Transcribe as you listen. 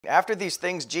After these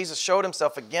things, Jesus showed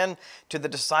himself again to the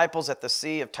disciples at the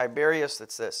Sea of Tiberias,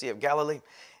 that's the Sea of Galilee,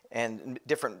 and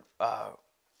different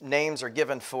names are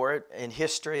given for it in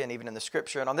history and even in the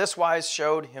scripture. And on this wise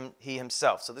showed him he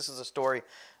himself. So this is a story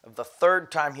of the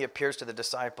third time he appears to the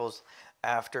disciples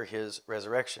after his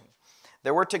resurrection.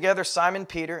 There were together Simon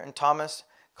Peter and Thomas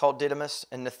called Didymus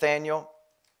and Nathanael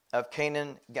of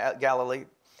Canaan, Galilee,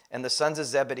 and the sons of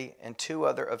Zebedee, and two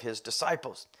other of his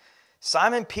disciples.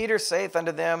 Simon Peter saith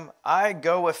unto them, I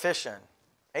go a-fishing.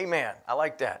 Amen. I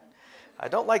like that. I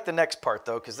don't like the next part,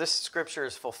 though, because this scripture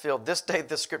is fulfilled. This day,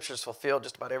 this scripture is fulfilled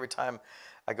just about every time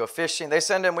I go fishing. They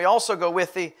said to him, we also go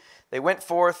with thee. They went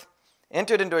forth,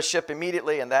 entered into a ship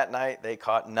immediately, and that night they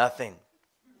caught nothing.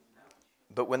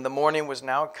 But when the morning was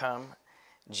now come,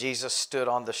 Jesus stood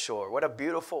on the shore. What a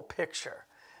beautiful picture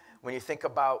when you think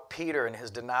about Peter and his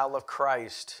denial of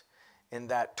Christ in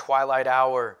that twilight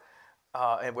hour,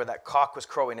 and where that cock was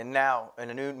crowing, and now in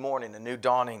a new morning, a new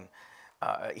dawning,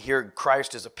 here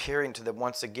Christ is appearing to them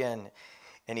once again.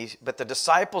 But the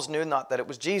disciples knew not that it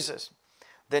was Jesus.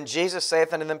 Then Jesus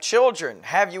saith unto them, children,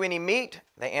 have you any meat?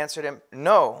 They answered him,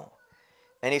 no.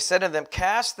 And he said unto them,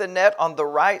 cast the net on the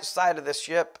right side of the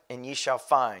ship, and ye shall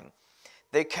find.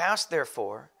 They cast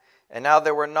therefore, and now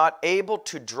they were not able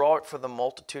to draw it for the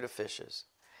multitude of fishes.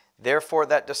 Therefore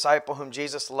that disciple whom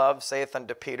Jesus loved saith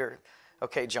unto Peter,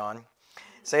 okay, John,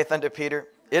 saith unto Peter,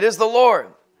 it is the Lord.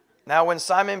 Now when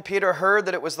Simon Peter heard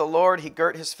that it was the Lord, he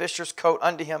girt his fisher's coat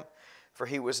unto him, for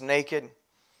he was naked,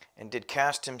 and did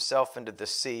cast himself into the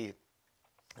sea.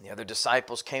 And the other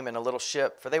disciples came in a little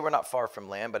ship, for they were not far from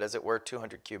land, but as it were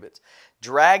 200 cubits,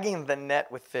 dragging the net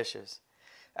with fishes.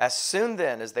 As soon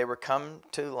then as they were come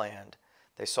to land,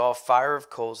 they saw a fire of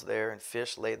coals there, and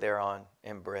fish lay thereon,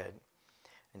 and bread.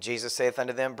 And Jesus saith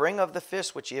unto them, bring of the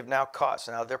fish which ye have now caught.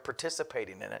 So now they're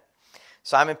participating in it.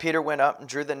 Simon Peter went up and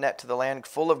drew the net to the land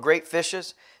full of great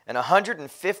fishes, and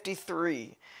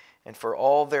 153. And for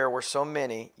all there were so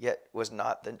many, yet was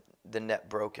not the net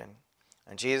broken.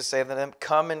 And Jesus saith unto them,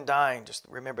 come and dine. Just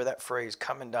remember that phrase,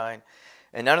 come and dine.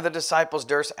 And none of the disciples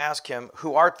durst ask him,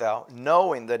 who art thou?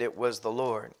 Knowing that it was the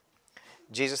Lord.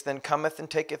 Jesus then cometh and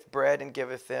taketh bread and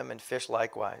giveth them, and fish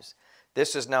likewise.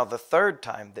 This is now the third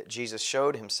time that Jesus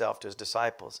showed himself to his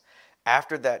disciples.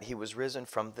 After that he was risen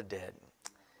from the dead.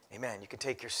 Amen. You can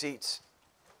take your seats.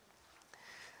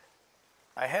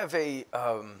 I have a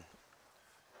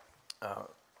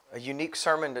unique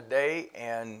sermon today,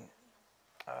 and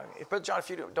Brother John, if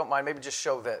you don't mind, maybe just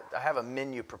show that. I have a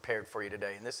menu prepared for you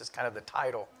today, and this is kind of the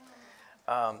title.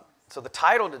 So the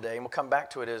title today, and we'll come back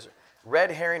to it, is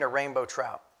Red Herring or Rainbow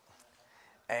Trout.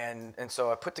 And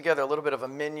so I put together a little bit of a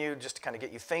menu just to kind of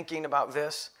get you thinking about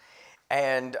this.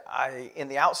 And in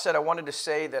the outset, I wanted to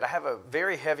say that I have a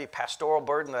very heavy pastoral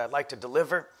burden that I'd like to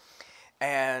deliver.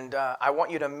 And I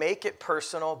want you to make it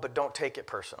personal, but don't take it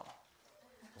personal.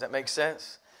 Does that make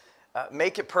sense?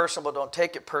 Make it personal, but don't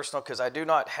take it personal, because I do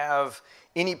not have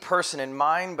any person in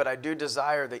mind, but I do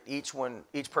desire that each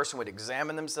person would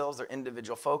examine themselves, their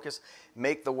individual focus,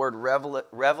 make the word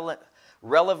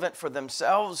relevant for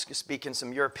themselves, speaking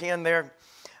some European there.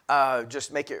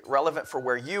 Just make it relevant for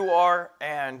where you are.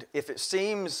 And if it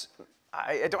seems,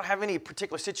 I don't have any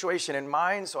particular situation in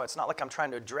mind, so it's not like I'm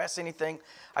trying to address anything.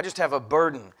 I just have a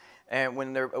burden. And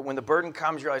when the burden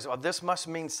comes, you realize, oh, this must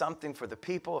mean something for the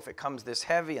people. If it comes this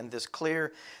heavy and this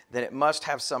clear, then it must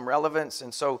have some relevance.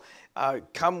 And so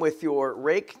come with your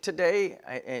rake today,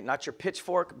 and not your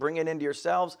pitchfork. Bring it into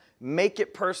yourselves. Make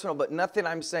it personal, but nothing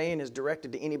I'm saying is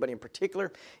directed to anybody in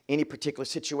particular, any particular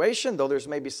situation, though there's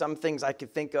maybe some things I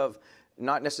could think of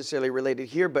not necessarily related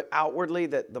here, but outwardly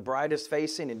that the bride is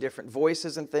facing in different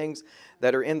voices and things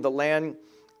that are in the land.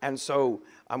 And so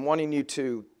I'm wanting you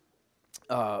to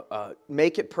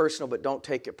make it personal, but don't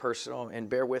take it personal. And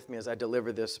bear with me as I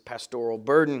deliver this pastoral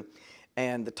burden.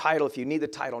 And the title, if you need the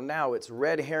title now, it's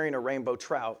Red Herring or Rainbow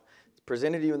Trout. It's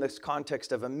presented to you in this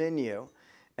context of a menu.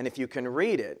 And if you can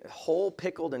read it, whole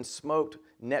pickled and smoked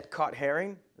net-caught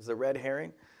herring is the red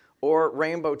herring, or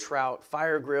rainbow trout,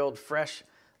 fire-grilled, fresh,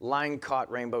 line-caught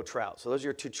rainbow trout. So those are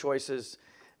your two choices.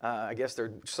 I guess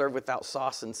they're served without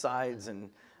sauce and sides, and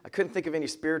I couldn't think of any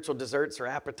spiritual desserts or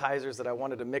appetizers that I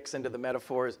wanted to mix into the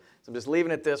metaphors. So I'm just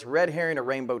leaving it this, red herring or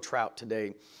rainbow trout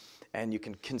today. And you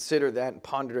can consider that and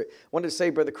ponder it. I wanted to say,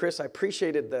 Brother Chris, I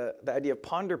appreciated the idea of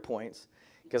ponder points,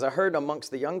 because I heard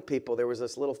amongst the young people there was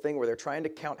this little thing where they're trying to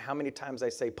count how many times I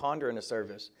say ponder in a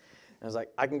service. And I was like,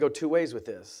 I can go two ways with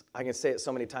this. I can say it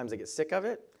so many times I get sick of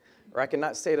it, or I can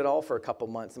not say it at all for a couple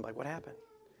months and be like, what happened?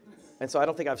 And so I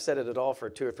don't think I've said it at all for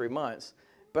 2 or 3 months,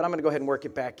 but I'm going to go ahead and work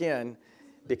it back in.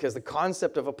 Because the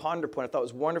concept of a ponder point, I thought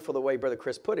was wonderful the way Brother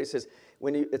Chris put it. He says,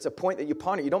 it's a point that you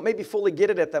ponder. You don't maybe fully get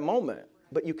it at that moment,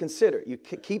 but you consider. You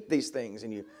keep these things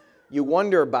and you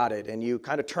wonder about it and you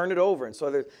kind of turn it over. And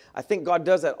so I think God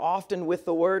does that often with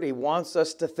the Word. He wants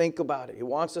us to think about it. He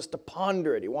wants us to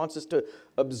ponder it. He wants us to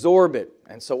absorb it.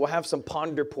 And so we'll have some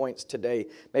ponder points today.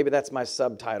 Maybe that's my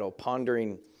subtitle,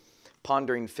 Pondering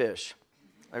Fish.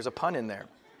 There's a pun in there.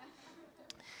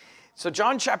 So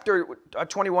John chapter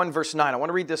 21, verse 9. I want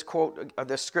to read this quote of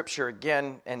this scripture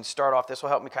again and start off. This will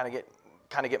help me kind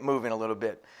of get moving a little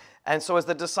bit. And so as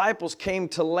the disciples came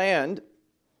to land,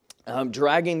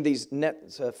 dragging these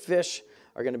nets of fish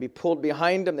are going to be pulled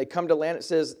behind them. They come to land. It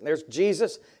says there's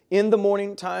Jesus in the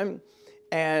morning time.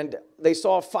 And they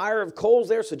saw a fire of coals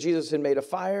there. So Jesus had made a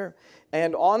fire.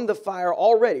 And on the fire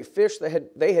already, fish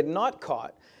they had not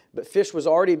caught. But fish was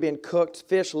already being cooked,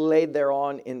 fish laid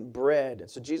thereon in bread. And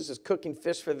so Jesus is cooking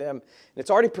fish for them, and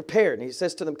it's already prepared. And he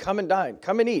says to them, come and dine,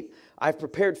 come and eat. I've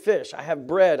prepared fish, I have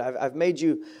bread, I've made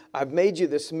you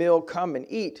this meal, come and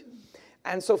eat.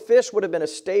 And so fish would have been a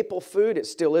staple food. It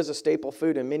still is a staple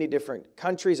food in many different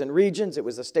countries and regions. It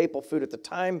was a staple food at the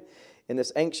time, in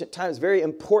this ancient time. It's a very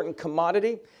important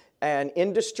commodity and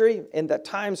industry in that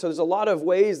time. So there's a lot of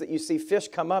ways that you see fish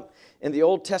come up in the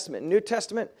Old Testament and New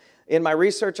Testament. In my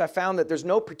research, I found that there's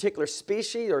no particular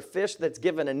species or fish that's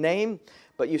given a name,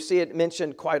 but you see it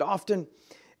mentioned quite often.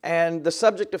 And the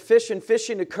subject of fish and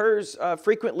fishing occurs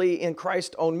frequently in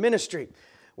Christ's own ministry.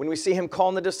 When we see him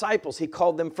calling the disciples, he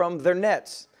called them from their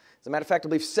nets. As a matter of fact, I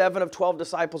believe 7 of 12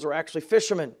 disciples were actually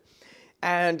fishermen.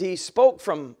 And he spoke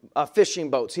from fishing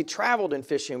boats. He traveled in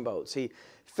fishing boats. He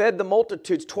fed the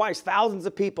multitudes twice, thousands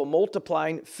of people,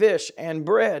 multiplying fish and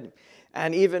bread.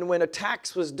 And even when a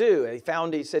tax was due,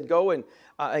 he said, go and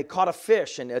he caught a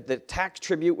fish, and the tax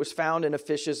tribute was found in a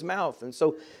fish's mouth. And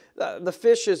so the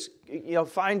fish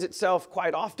finds itself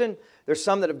quite often. There's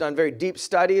some that have done very deep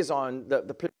studies on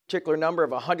the particular number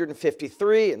of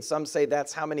 153, and some say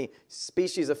that's how many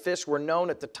species of fish were known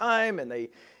at the time, and they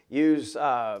use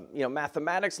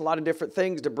mathematics, a lot of different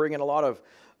things to bring in a lot of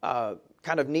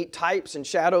kind of neat types and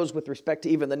shadows with respect to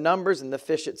even the numbers and the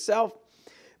fish itself.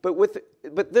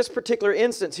 But this particular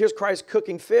instance, here's Christ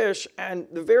cooking fish, and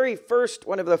at the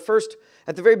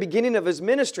very beginning of his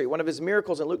ministry, one of his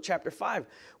miracles in Luke chapter 5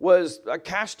 was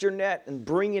cast your net and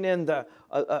bringing in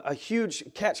a huge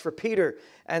catch for Peter.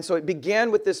 And so it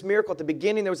began with this miracle. At the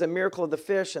beginning, there was a miracle of the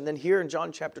fish, and then here in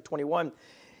John chapter 21,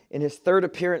 in his third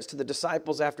appearance to the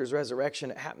disciples after his resurrection,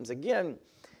 it happens again.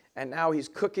 And now he's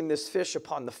cooking this fish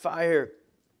upon the fire.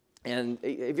 And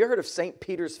have you heard of St.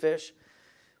 Peter's fish?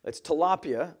 It's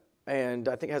tilapia, and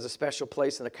I think it has a special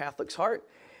place in the Catholic's heart.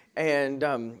 And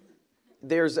and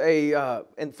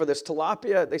for this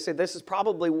tilapia, they say this is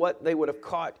probably what they would have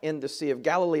caught in the Sea of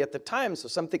Galilee at the time. So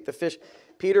some think the fish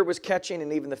Peter was catching,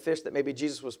 and even the fish that maybe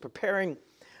Jesus was preparing,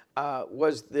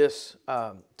 was this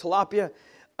tilapia.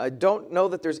 I don't know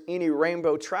that there's any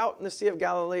rainbow trout in the Sea of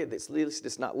Galilee.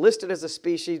 It's not listed as a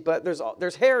species, but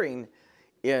there's herring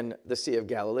in the Sea of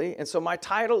Galilee. And so my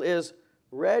title is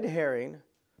Red Herring,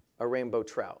 a Rainbow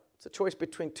Trout. It's a choice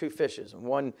between two fishes. And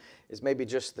one is maybe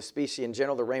just the species in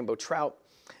general, the rainbow trout.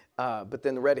 But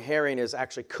then the red herring is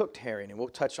actually cooked herring. And we'll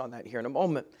touch on that here in a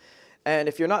moment. And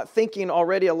if you're not thinking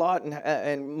already a lot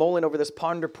and mulling over this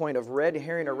ponder point of red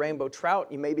herring or rainbow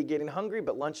trout, you may be getting hungry,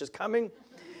 but lunch is coming.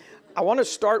 I want to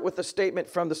start with a statement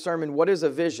from the sermon, what is a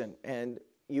vision? And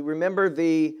you remember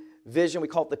the vision, we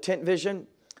call it the tent vision,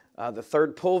 the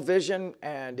third pull vision.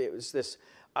 And it was this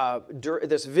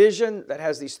vision that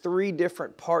has these 3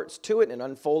 different parts to it and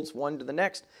unfolds one to the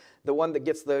next. The one that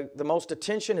gets the most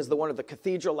attention is the one of the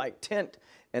cathedral-like tent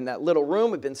in that little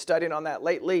room. We've been studying on that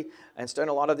lately and studying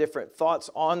a lot of different thoughts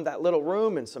on that little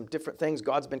room and some different things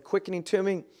God's been quickening to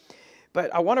me.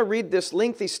 But I want to read this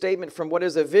lengthy statement from What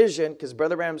is a Vision, because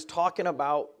Brother Branham's talking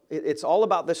about, it's all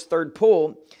about this third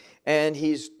pull, and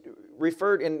he's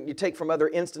referred, and you take from other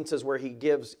instances where he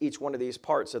gives each one of these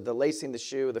parts of the lacing the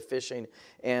shoe, the fishing,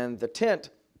 and the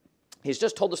tent. He's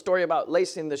just told the story about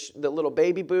lacing the little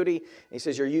baby booty. And he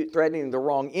says, you're threading the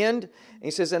wrong end. And he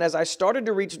says, and as I started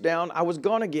to reach down, I was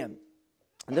gone again.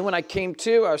 And then when I came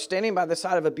to, I was standing by the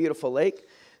side of a beautiful lake,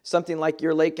 something like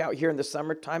your lake out here in the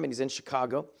summertime, and he's in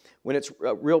Chicago, when it's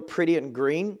real pretty and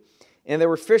green. And there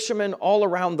were fishermen all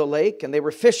around the lake, and they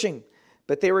were fishing,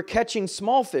 but they were catching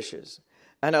small fishes.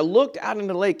 And I looked out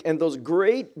into the lake, and those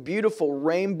great, beautiful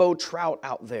rainbow trout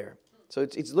out there. So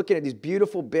it's looking at these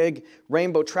beautiful, big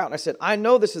rainbow trout. And I said, I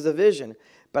know this is a vision,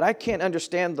 but I can't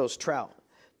understand those trout.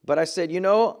 But I said,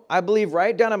 I believe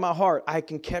right down in my heart I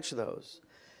can catch those.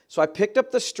 So I picked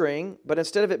up the string, but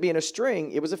instead of it being a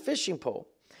string, it was a fishing pole.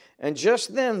 And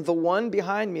just then the one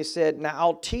behind me said, now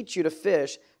I'll teach you to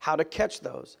fish how to catch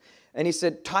those. And he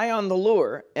said, tie on the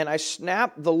lure. And I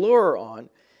snapped the lure on.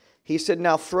 He said,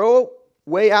 now throw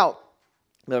way out.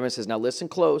 The other man says, now listen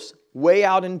close, way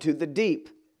out into the deep.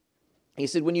 He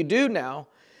said, when you do now,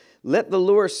 let the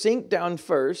lure sink down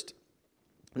first,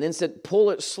 and then said, pull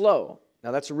it slow.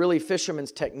 Now that's a really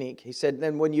fisherman's technique. He said,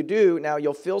 then when you do, now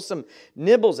you'll feel some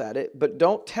nibbles at it, but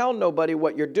don't tell nobody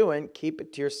what you're doing. Keep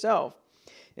it to yourself.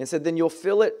 And said, then you'll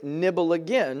feel it nibble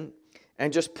again,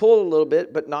 and just pull a little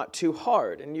bit, but not too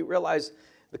hard. And you realize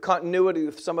the continuity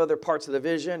of some other parts of the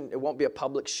vision. It won't be a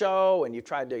public show, and you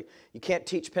can't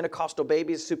teach Pentecostal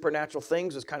babies supernatural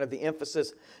things was kind of the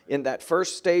emphasis in that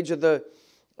first stage of the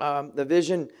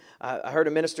vision. I heard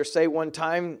a minister say one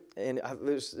time, and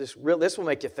this will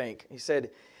make you think. He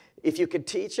said, if you can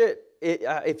teach it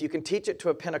to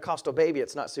a Pentecostal baby,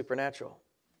 it's not supernatural.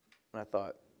 And I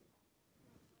thought,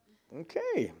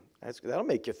 okay, that'll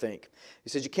make you think. He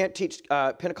says you can't teach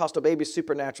Pentecostal babies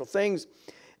supernatural things.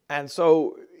 And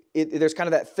so there's kind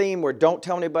of that theme where don't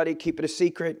tell anybody, keep it a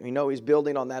secret. You know, he's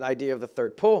building on that idea of the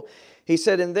third pull. He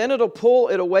said, and then it'll pull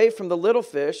it away from the little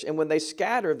fish, and when they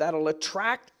scatter, that'll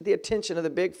attract the attention of the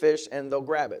big fish, and they'll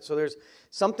grab it. So there's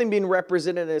something being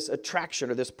represented as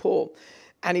attraction or this pull.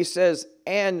 And he says,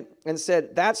 and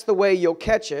said, that's the way you'll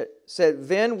catch it. Said,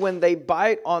 then when they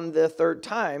bite on the third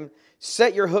time,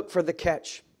 set your hook for the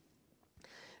catch.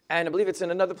 And I believe it's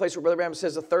in another place where Brother Branham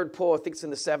says the third pull, I think it's in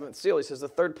the seventh seal, he says the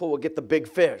third pull will get the big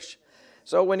fish.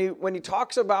 So when he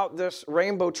talks about this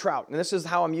rainbow trout, and this is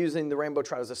how I'm using the rainbow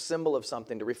trout as a symbol of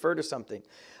something, to refer to something,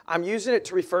 I'm using it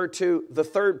to refer to the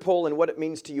third pull and what it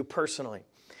means to you personally.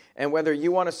 And whether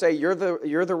you want to say you're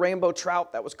the rainbow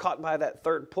trout that was caught by that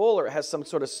third pull, or it has some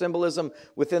sort of symbolism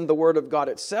within the Word of God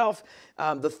itself,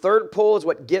 the third pull is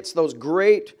what gets those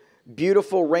great,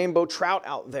 beautiful rainbow trout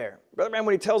out there. Brother Branham,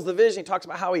 when he tells the vision, he talks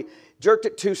about how he jerked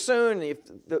it too soon. It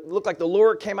looked like the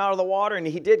lure came out of the water, and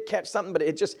he did catch something, but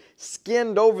it just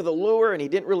skinned over the lure, and he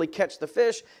didn't really catch the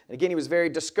fish. And again, he was very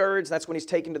discouraged. That's when he's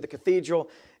taken to the cathedral,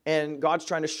 and God's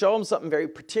trying to show him something very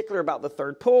particular about the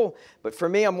third pull. But for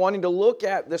me, I'm wanting to look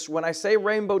at this. When I say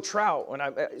rainbow trout,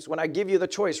 when I give you the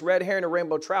choice, red herring or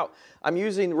rainbow trout, I'm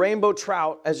using rainbow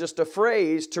trout as just a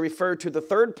phrase to refer to the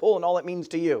third pull and all it means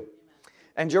to you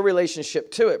and your relationship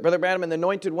to it. Brother Branham and the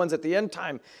anointed ones at the end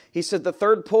time, he said the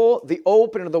third pull, the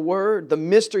opening of the word, the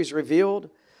mysteries revealed.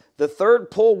 The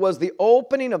third pull was the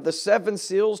opening of the seven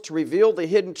seals to reveal the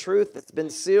hidden truth that's been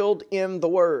sealed in the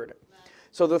word.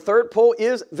 So the third pull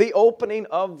is the opening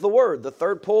of the word. The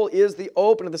third pull is the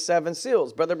opening of the seven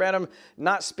seals. Brother Branham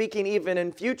not speaking even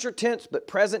in future tense, but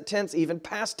present tense, even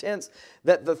past tense,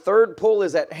 that the third pull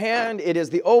is at hand. It is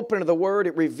the opening of the word.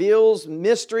 It reveals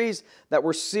mysteries that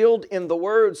were sealed in the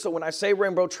word. So when I say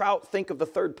rainbow trout, think of the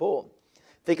third pull.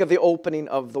 Think of the opening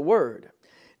of the word.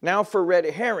 Now for red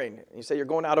herring. You say you're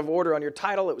going out of order on your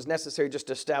title. It was necessary just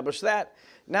to establish that.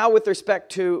 Now with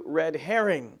respect to red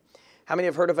herring. How many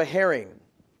have heard of a herring?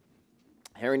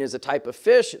 Herring is a type of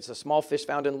fish. It's a small fish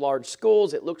found in large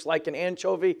schools. It looks like an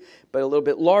anchovy, but a little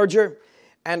bit larger.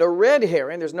 And a red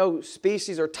herring, there's no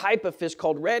species or type of fish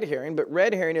called red herring, but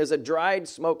red herring is a dried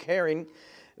smoked herring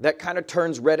that kind of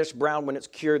turns reddish brown when it's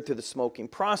cured through the smoking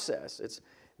process. It's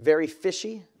very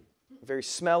fishy, very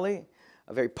smelly,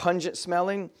 very pungent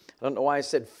smelling. I don't know why I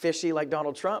said fishy like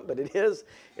Donald Trump, but it is.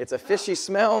 It's a fishy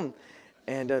smell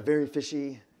and very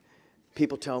fishy,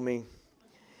 people tell me.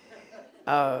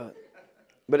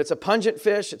 But it's a pungent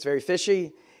fish. It's very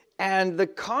fishy. And the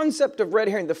concept of red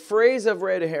herring, the phrase of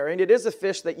red herring, it is a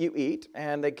fish that you eat.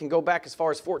 And they can go back as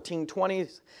far as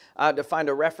 1420s to find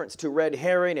a reference to red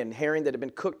herring and herring that had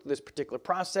been cooked through this particular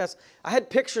process. I had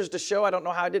pictures to show. I don't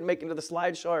know how I didn't make it into the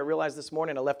slideshow. I realized this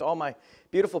morning I left all my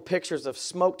beautiful pictures of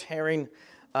smoked herring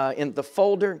in the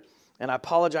folder. And I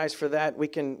apologize for that. We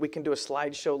can do a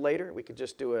slideshow later. We could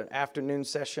just do an afternoon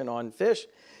session on fish.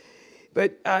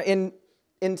 But in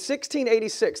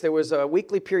 1686, there was a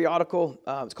weekly periodical.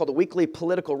 It's called the Weekly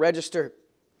Political Register.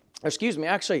 Excuse me,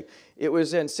 actually, it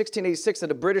was in 1686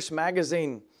 that a British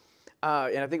magazine,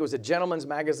 and I think it was a gentleman's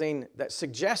magazine, that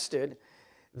suggested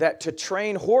that to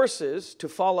train horses to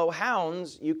follow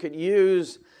hounds, you could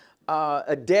use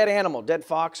a dead animal, dead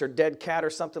fox or dead cat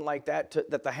or something like that,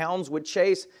 that the hounds would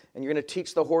chase, and you're going to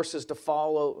teach the horses to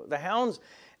follow the hounds.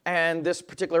 And this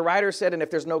particular writer said, and if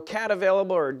there's no cat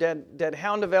available or dead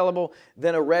hound available,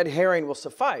 then a red herring will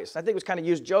suffice. I think it was kind of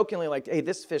used jokingly like, hey,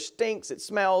 this fish stinks, it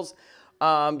smells.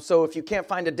 So if you can't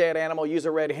find a dead animal, use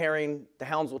a red herring. The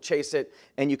hounds will chase it,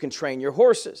 and you can train your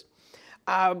horses.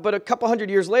 But a couple hundred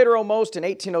years later, almost in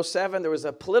 1807, there was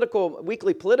a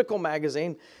weekly political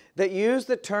magazine that used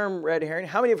the term red herring.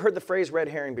 How many have heard the phrase red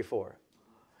herring before?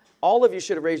 All of you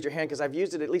should have raised your hand because I've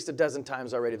used it at least a dozen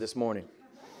times already this morning.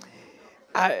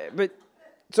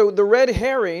 So the red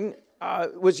herring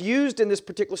was used in this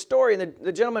particular story, and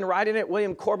the gentleman writing it,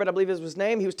 William Corbett, I believe is his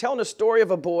name, he was telling a story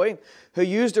of a boy who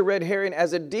used a red herring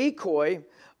as a decoy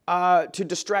to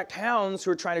distract hounds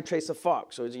who were trying to chase a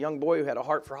fox. So he was a young boy who had a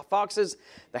heart for foxes.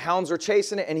 The hounds were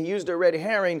chasing it, and he used a red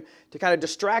herring to kind of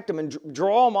distract them and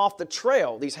draw them off the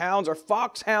trail. These hounds are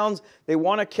fox hounds. They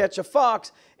want to catch a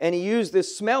fox, and he used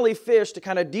this smelly fish to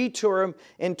kind of detour them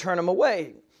and turn them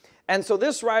away. And so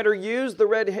this writer used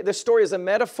the story as a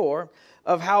metaphor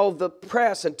of how the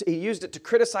press, and he used it to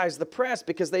criticize the press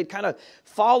because they'd kind of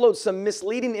followed some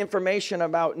misleading information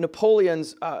about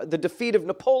the defeat of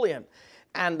Napoleon.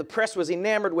 And the press was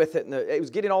enamored with it, and it was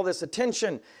getting all this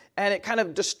attention, and it kind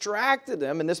of distracted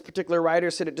them. And this particular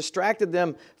writer said it distracted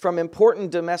them from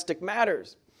important domestic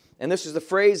matters. And this is the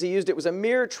phrase he used: it was a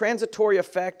mere transitory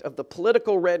effect of the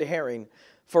political red herring,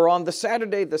 for on the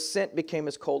Saturday the scent became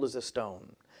as cold as a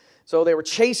stone. So they were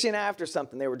chasing after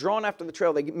something. They were drawn after the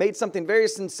trail. They made something very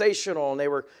sensational, and they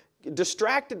were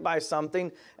distracted by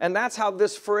something. And that's how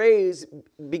this phrase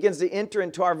begins to enter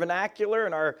into our vernacular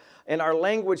and our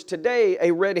language today.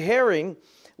 A red herring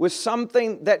was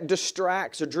something that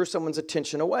distracts or drew someone's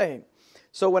attention away.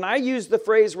 So when I use the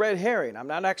phrase red herring, I'm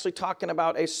not actually talking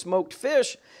about a smoked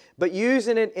fish, but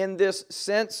using it in this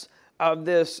sense of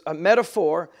this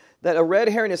metaphor that a red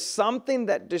herring is something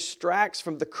that distracts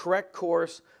from the correct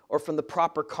course or from the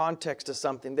proper context of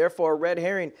something. Therefore, a red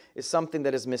herring is something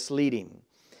that is misleading.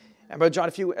 And Brother John,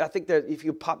 I think that if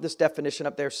you pop this definition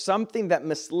up there, something that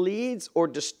misleads or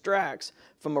distracts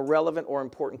from a relevant or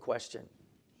important question.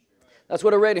 That's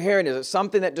what a red herring is. It's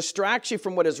something that distracts you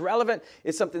from what is relevant.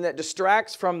 It's something that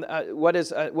distracts from what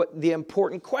the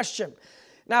important question.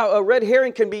 Now, a red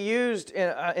herring can be used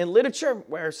in literature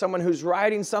where someone who's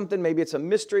writing something, maybe it's a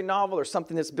mystery novel or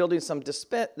something that's building some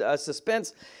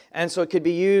suspense. And so it could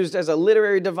be used as a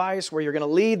literary device where you're going to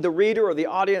lead the reader or the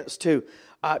audience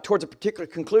towards a particular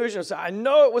conclusion. So I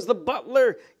know it was the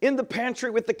butler in the pantry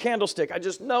with the candlestick. I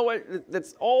just know it.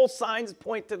 That's all signs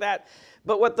point to that.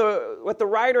 But what the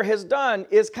writer has done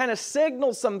is kind of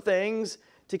signal some things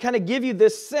to kind of give you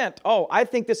this scent. Oh, I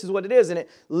think this is what it is, and it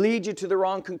leads you to the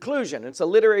wrong conclusion. It's a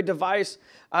literary device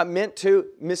meant to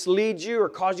mislead you or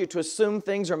cause you to assume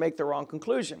things or make the wrong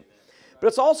conclusion. But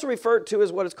it's also referred to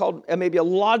as what is called maybe a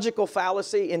logical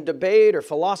fallacy in debate or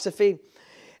philosophy.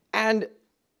 And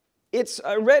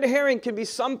a red herring can be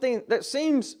something that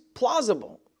seems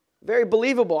plausible, very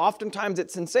believable. Oftentimes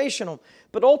it's sensational,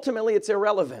 but ultimately it's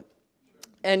irrelevant.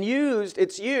 And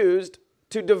it's used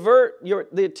to divert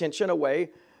the attention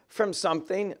away from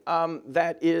something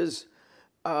that is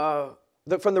from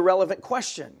the relevant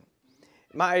question.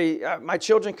 My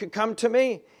children could come to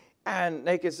me and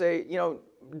they could say,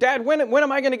 Dad, when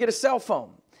am I going to get a cell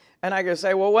phone? And I could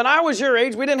say, well, when I was your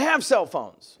age, we didn't have cell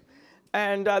phones.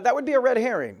 And that would be a red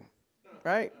herring,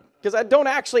 right? Because I don't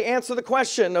actually answer the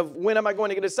question of when am I going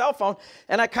to get a cell phone.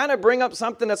 And I kind of bring up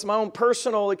something that's my own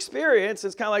personal experience.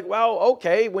 It's kind of like, well,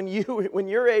 okay, when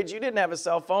your age, you didn't have a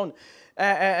cell phone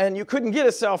and you couldn't get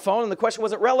a cell phone and the question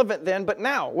wasn't relevant then. But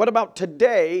now, what about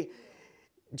today?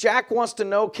 Jack wants to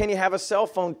know, can you have a cell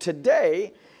phone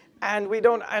today? And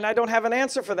I don't have an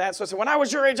answer for that. So I said, when I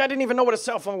was your age, I didn't even know what a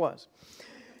cell phone was.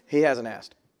 He hasn't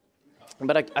asked.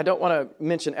 But I don't want to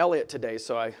mention Elliot today,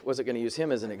 so I wasn't going to use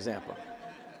him as an example.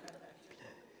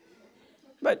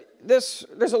 But there's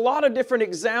a lot of different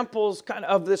examples kind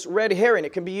of this red herring.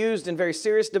 It can be used in very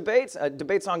serious debates,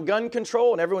 debates on gun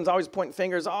control, and everyone's always pointing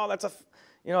fingers. Oh,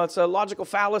 it's a logical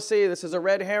fallacy. This is a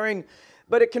red herring.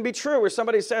 But it can be true where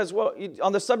somebody says, well,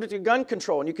 on the subject of gun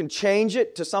control, and you can change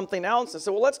it to something else and say,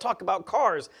 well, let's talk about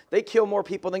cars. They kill more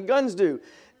people than guns do.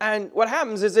 And what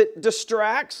happens is it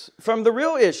distracts from the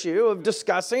real issue of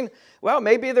discussing, well,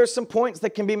 maybe there's some points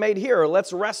that can be made here, or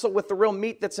let's wrestle with the real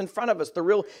meat that's in front of us, the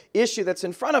real issue that's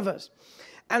in front of us.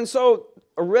 And so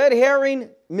a red herring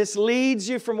misleads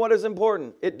you from what is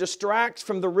important. It distracts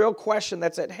from the real question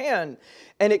that's at hand.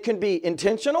 And it can be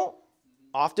intentional.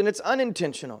 Often it's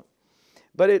unintentional.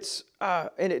 But it's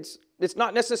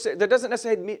not necessary. There doesn't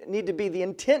necessarily need to be the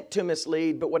intent to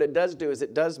mislead, but what it does do is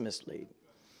it does mislead.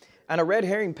 And a red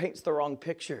herring paints the wrong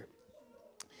picture.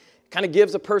 It kind of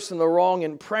gives a person the wrong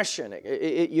impression.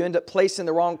 You end up placing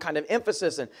the wrong kind of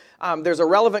emphasis. And there's a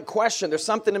relevant question. There's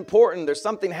something important. There's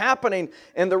something happening.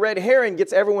 And the red herring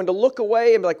gets everyone to look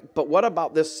away and be like, but what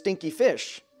about this stinky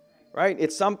fish? right?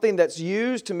 It's something that's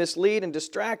used to mislead and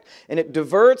distract, and it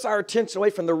diverts our attention away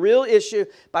from the real issue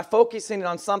by focusing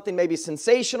on something maybe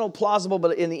sensational, plausible,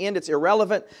 but in the end it's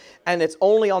irrelevant, and it's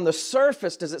only on the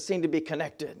surface does it seem to be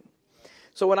connected.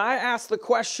 So when I ask the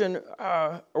question,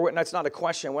 it's not a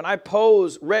question, when I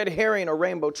pose red herring or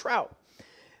rainbow trout,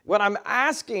 what I'm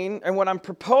asking and what I'm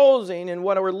proposing and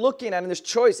what we're looking at in this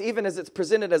choice, even as it's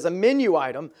presented as a menu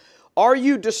item, are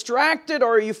you distracted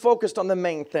or are you focused on the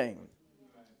main thing?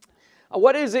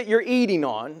 What is it you're eating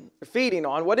on, feeding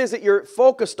on? What is it you're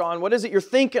focused on? What is it you're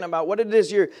thinking about? What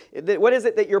is it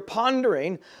that you're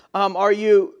pondering?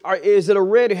 Is it a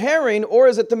red herring or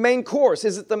is it the main course?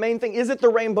 Is it the main thing? Is it the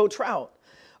rainbow trout?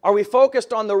 Are we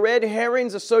focused on the red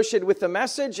herrings associated with the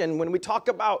message? And when we talk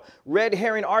about red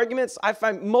herring arguments, I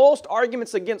find most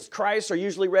arguments against Christ are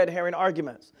usually red herring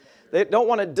arguments. They don't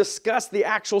want to discuss the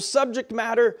actual subject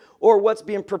matter or what's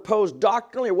being proposed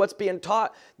doctrinally or what's being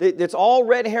taught. It's all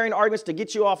red herring arguments to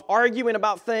get you off arguing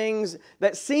about things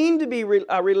that seem to be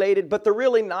related, but they're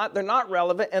really not. They're not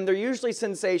relevant, and they're usually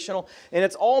sensational. And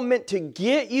it's all meant to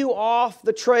get you off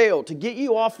the trail, to get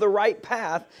you off the right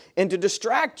path, and to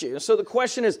distract you. So the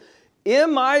question is,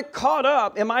 am I caught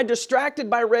up? Am I distracted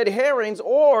by red herrings,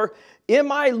 or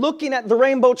am I looking at the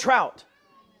rainbow trout?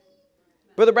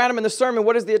 Brother Branham in the sermon,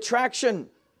 what is the attraction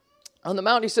on the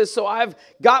mountain? He says, so I've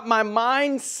got my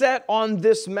mind set on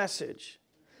this message.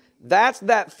 That's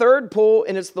that third pull,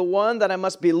 and it's the one that I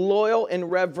must be loyal and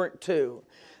reverent to.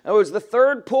 In other words, the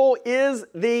third pull is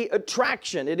the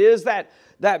attraction. It is that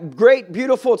great,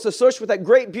 beautiful, it's associated with that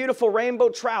great, beautiful rainbow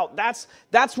trout.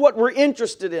 That's what we're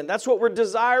interested in. That's what we're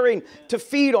desiring to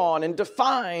feed on and to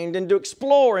find and to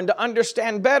explore and to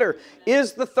understand better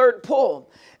is the third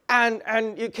pull.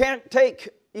 And you can't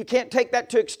take that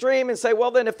to extreme and say,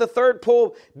 well, then if the third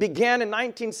pull began in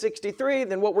 1963,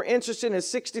 then what we're interested in is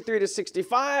 63 to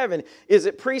 65. And is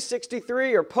it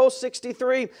pre-63 or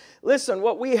post-63? Listen,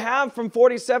 what we have from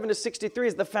 47 to 63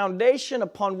 is the foundation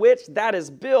upon which that is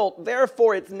built.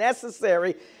 Therefore, it's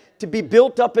necessary to be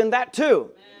built up in that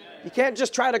too. You can't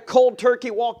just try to cold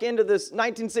turkey walk into this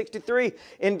 1963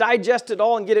 and digest it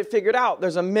all and get it figured out.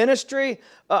 There's a ministry,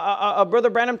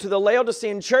 Brother Branham, to the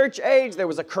Laodicean church age. There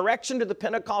was a correction to the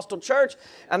Pentecostal church.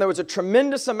 And there was a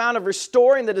tremendous amount of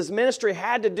restoring that his ministry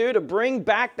had to do to bring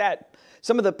back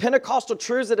some of the Pentecostal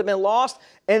truths that have been lost.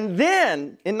 And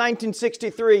then in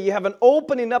 1963, you have an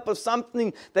opening up of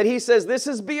something that he says, this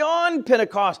is beyond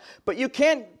Pentecost. But you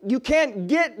can't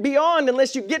get beyond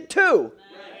unless you get to.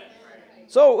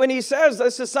 So when he says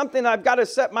this is something I've got to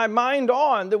set my mind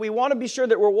on, that we want to be sure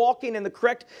that we're walking in the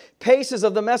correct paces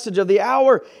of the message of the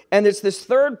hour. And it's this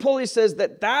third pull, he says,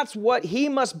 that's what he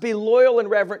must be loyal and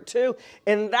reverent to.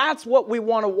 And that's what we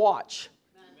want to watch.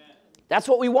 Amen. That's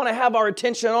what we want to have our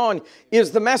attention on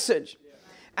is the message.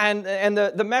 And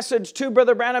the message to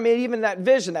Brother Branham, even that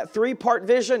vision, that three-part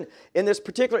vision in this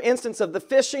particular instance of the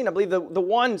fishing, I believe the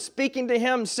one speaking to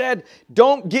him said,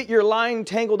 don't get your line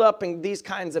tangled up in these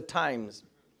kinds of times.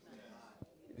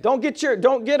 Don't get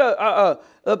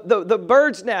the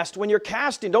bird's nest when you're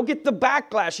casting. Don't get the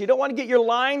backlash. You don't want to get your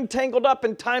line tangled up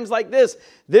in times like this.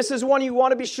 This is one you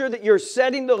want to be sure that you're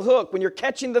setting the hook when you're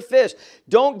catching the fish.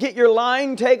 Don't get your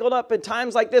line tangled up in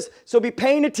times like this. So be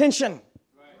paying attention.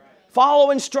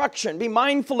 Follow instruction. Be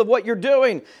mindful of what you're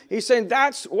doing. He's saying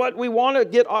that's what we want to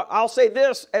get. I'll say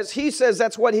this, as he says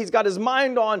that's what he's got his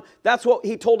mind on. That's what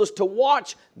he told us to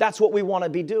watch. That's what we want to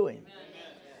be doing. Amen.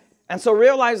 And so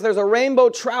realize there's a rainbow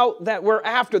trout that we're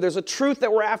after. There's a truth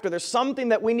that we're after. There's something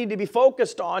that we need to be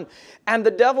focused on. And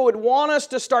the devil would want us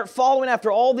to start following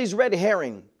after all these red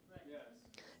herring.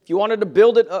 If you wanted to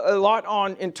build it a lot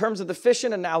on in terms of the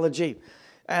fishing analogy,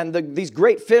 and these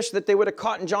great fish that they would have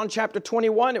caught in John chapter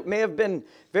 21, it may have been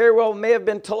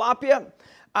tilapia,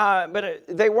 but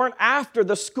they weren't after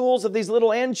the schools of these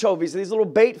little anchovies, these little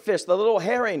bait fish, the little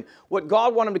herring. What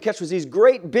God wanted them to catch was these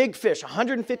great big fish,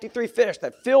 153 fish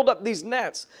that filled up these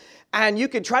nets. And you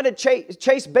could try to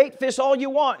chase bait fish all you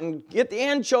want and get the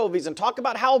anchovies and talk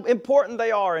about how important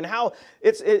they are and how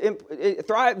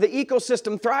the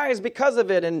ecosystem thrives because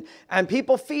of it, and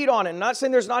people feed on it. I'm not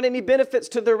saying there's not any benefits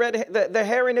to the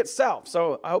herring itself.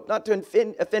 So I hope not to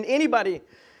offend anybody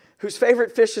whose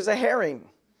favorite fish is a herring.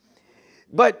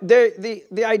 But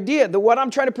the idea, what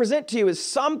I'm trying to present to you is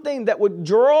something that would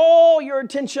draw your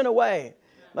attention away.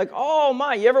 Like, oh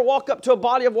my, you ever walk up to a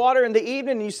body of water in the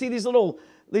evening and you see these little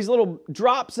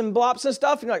drops and blops and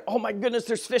stuff, and you're like, oh my goodness,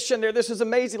 there's fish in there. This is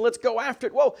amazing. Let's go after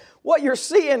it. Whoa, what you're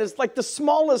seeing is like the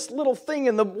smallest little thing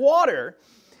in the water,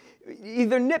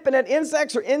 either nipping at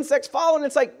insects or insects following.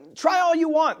 It's like, try all you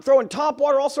want, throwing top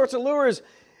water, all sorts of lures.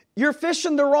 You're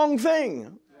fishing the wrong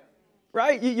thing.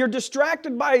 right? You're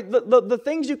distracted by the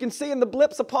things you can see in the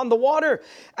blips upon the water.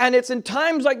 And it's in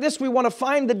times like this we want to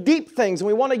find the deep things, and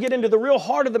we want to get into the real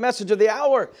heart of the message of the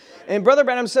hour. And Brother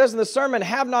Branham says in the sermon,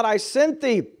 have not I sent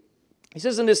thee? He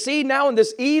says, and to see now in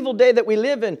this evil day that we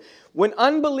live in, when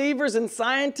unbelievers and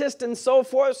scientists and so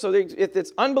forth, so if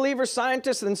it's unbelievers,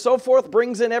 scientists and so forth,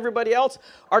 brings in everybody else,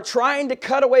 are trying to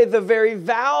cut away the very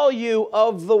value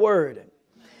of the Word.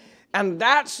 And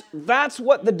that's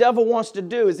what the devil wants to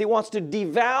do, is he wants to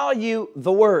devalue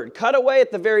the Word. Cut away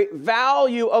at the very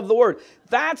value of the Word.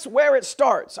 That's where it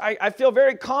starts. I feel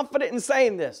very confident in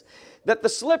saying this, that the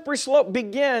slippery slope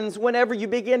begins whenever you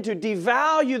begin to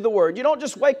devalue the Word. You don't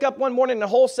just wake up one morning and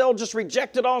wholesale just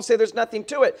reject it all and say there's nothing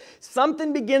to it.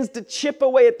 Something begins to chip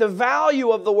away at the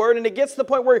value of the Word, and it gets to the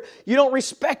point where you don't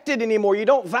respect it anymore. You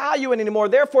don't value it anymore.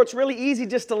 Therefore, it's really easy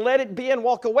just to let it be and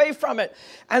walk away from it.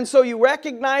 And so you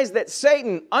recognize that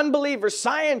Satan, unbelievers,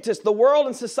 scientists, the world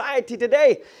and society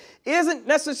today isn't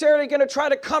necessarily going to try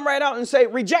to come right out and say,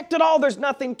 reject it all, there's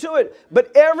nothing to it.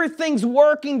 But everything's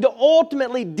working to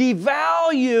ultimately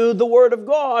devalue the Word of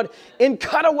God and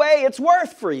cut away its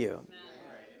worth for you.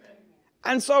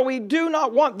 And so we do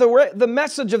not want the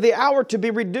message of the hour to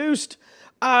be reduced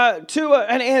to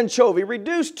an anchovy,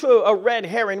 reduced to a red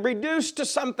herring, reduced to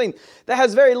something that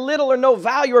has very little or no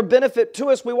value or benefit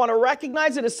to us. We want to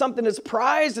recognize it as something that's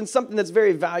prized and something that's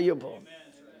very valuable.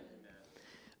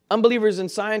 Unbelievers and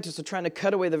scientists are trying to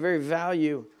cut away the very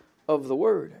value of the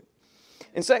Word.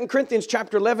 In 2 Corinthians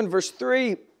chapter 11, verse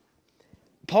 3,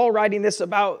 Paul writing this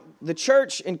about the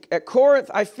church at Corinth,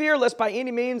 I fear lest by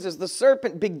any means as the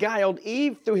serpent beguiled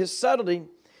Eve through his subtlety,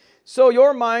 so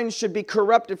your minds should be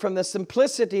corrupted from the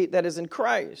simplicity that is in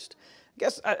Christ. I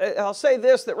guess I'll say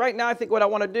this, that right now I think what I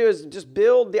want to do is just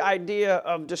build the idea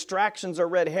of distractions or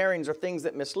red herrings or things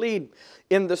that mislead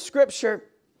in the Scripture,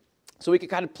 so we can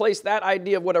kind of place that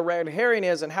idea of what a red herring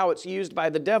is and how it's used by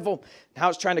the devil, and how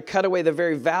it's trying to cut away the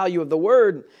very value of the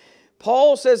Word.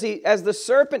 Paul says, as the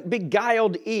serpent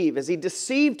beguiled Eve, as he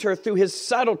deceived her through his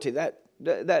subtlety,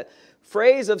 that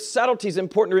phrase of subtlety is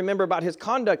important to remember about his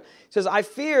conduct. He says, I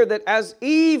fear that as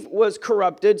Eve was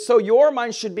corrupted, so your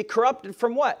mind should be corrupted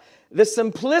from what? The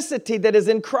simplicity that is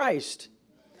in Christ.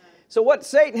 So what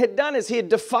Satan had done is he had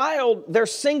defiled their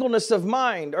singleness of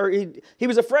mind, or he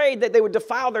was afraid that they would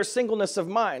defile their singleness of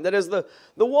mind. That is, the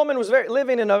woman was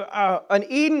living in an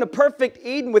Eden, a perfect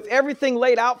Eden with everything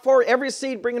laid out for her, every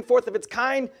seed bringing forth of its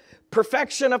kind,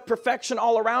 perfection of perfection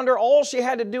all around her. All she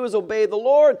had to do was obey the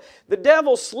Lord. The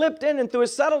devil slipped in, and through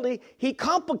his subtlety, he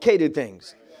complicated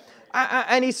things.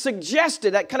 And he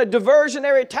suggested, that kind of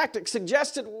diversionary tactic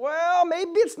suggested, well,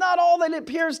 maybe it's not all that it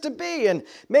appears to be, and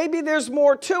maybe there's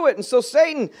more to it. And so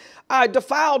Satan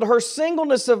defiled her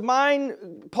singleness of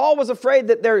mind. Paul was afraid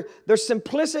that their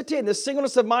simplicity and the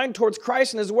singleness of mind towards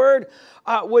Christ and His Word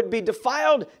would be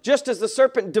defiled, just as the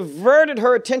serpent diverted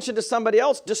her attention to somebody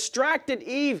else, distracted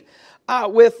Eve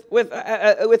with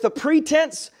a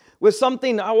pretense, with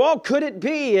something, well, could it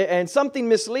be, and something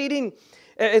misleading.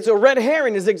 It's a red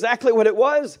herring is exactly what it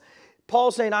was.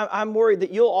 Paul's saying, I'm worried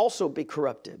that you'll also be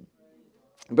corrupted.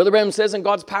 Brother Branham says in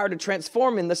God's power to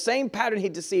transform, in the same pattern He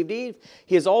deceived Eve,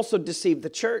 He has also deceived the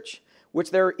church,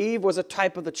 which there Eve was a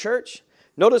type of the church.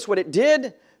 Notice what it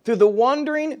did. Through the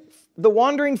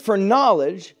wandering for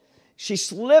knowledge, she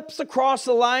slips across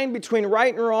the line between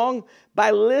right and wrong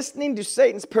by listening to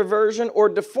Satan's perversion or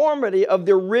deformity of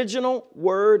the original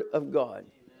Word of God.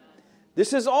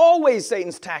 This is always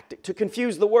Satan's tactic, to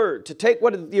confuse the Word, to take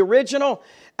what is the original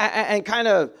and kind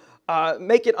of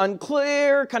make it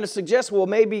unclear, kind of suggest, well,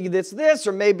 maybe it's this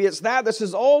or maybe it's that. This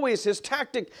is always his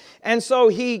tactic. And so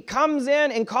he comes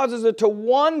in and causes it to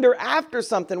wander after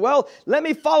something. Well, let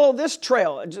me follow this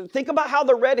trail. Think about how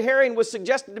the red herring was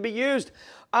suggested to be used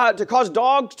to cause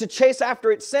dogs to chase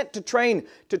after its scent, to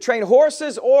train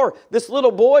horses, or this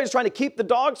little boy is trying to keep the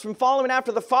dogs from following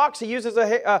after the fox. He uses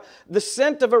the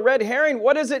scent of a red herring.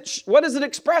 What is it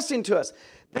expressing to us?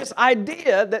 This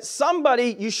idea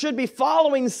that you should be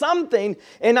following something,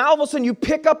 and all of a sudden you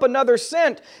pick up another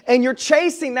scent, and you're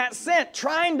chasing that scent,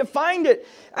 trying to find it.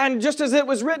 And just as it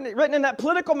was written in that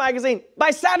political magazine,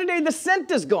 by Saturday the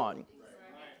scent is gone.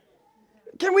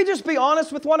 Can we just be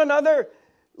honest with one another?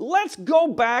 Let's go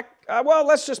back,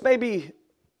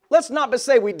 let's not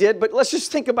say we did, but let's just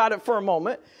think about it for a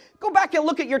moment. Go back and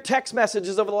look at your text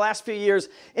messages over the last few years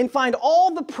and find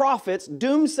all the prophets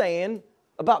doomsaying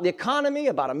about the economy,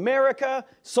 about America,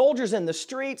 soldiers in the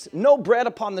streets, no bread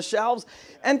upon the shelves.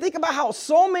 And think about how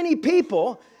so many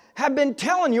people have been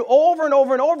telling you over and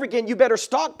over and over again, you better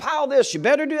stockpile this, you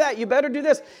better do that, you better do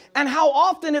this. And how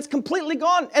often it's completely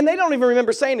gone, and they don't even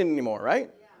remember saying it anymore,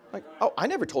 right? Like, oh, I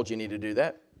never told you need to do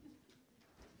that.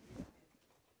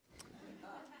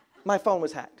 my phone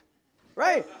was hacked.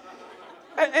 Right?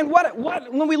 And what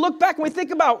when we look back and we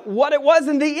think about what it was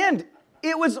in the end,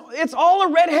 it's all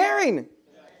a red herring.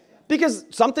 Because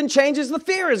something changes, the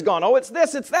fear is gone. Oh, it's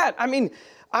this, it's that. I mean,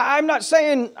 I'm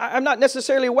not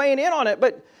necessarily weighing in on it,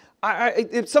 but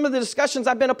some of the discussions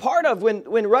I've been a part of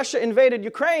when Russia invaded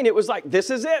Ukraine, it was like, this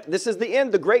is it. This is the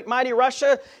end. The great mighty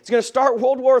Russia is going to start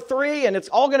World War III, and it's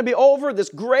all going to be over. This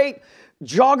great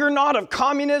juggernaut of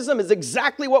communism is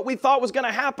exactly what we thought was going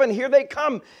to happen. Here they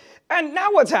come. And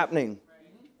now what's happening?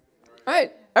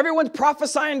 Right? Everyone's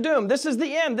prophesying doom. This is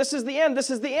the end. This is the end. This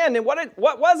is the end. And what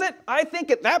was it? I think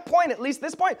at that point, at least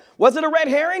this point, was it a red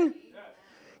herring?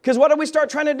 Because what did we start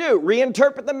trying to do?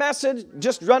 Reinterpret the message,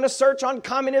 just run a search on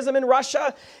communism in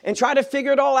Russia and try to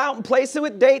figure it all out and place it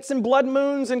with dates and blood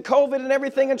moons and COVID and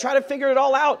everything and try to figure it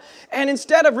all out. And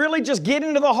instead of really just getting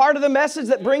into the heart of the message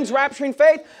that brings rapturing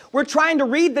faith, we're trying to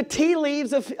read the tea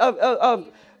leaves of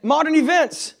modern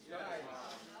events.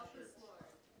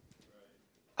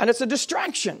 And it's a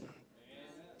distraction.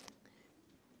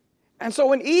 And so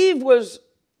when Eve was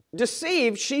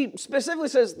deceived, she specifically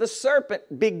says, the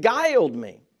serpent beguiled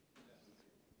me.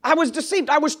 I was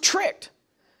deceived. I was tricked.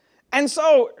 And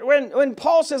so when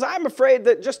Paul says, I'm afraid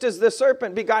that just as the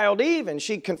serpent beguiled Eve, and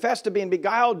she confessed to being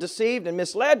beguiled, deceived, and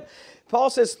misled, Paul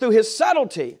says through his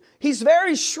subtlety, he's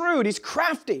very shrewd, he's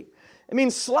crafty. It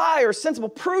means sly or sensible,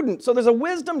 prudent. So there's a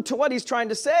wisdom to what he's trying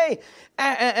to say.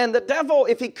 And the devil,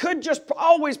 if he could just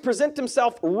always present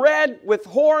himself red with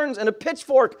horns and a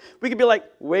pitchfork, we could be like,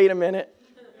 wait a minute.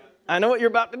 I know what you're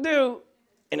about to do,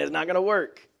 and it's not going to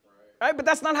work. Right? But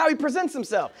that's not how he presents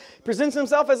himself. He presents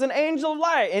himself as an angel of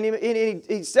light. And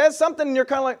he says something, and you're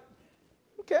kind of like,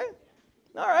 okay,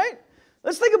 all right.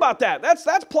 Let's think about that.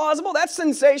 That's plausible. That's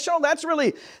sensational. That's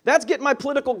getting my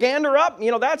political gander up.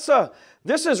 You know,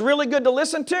 this is really good to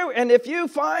listen to. And if you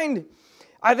find,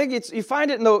 you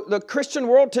find it in the Christian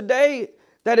world today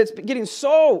that it's getting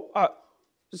so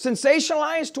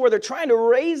sensationalized to where they're trying to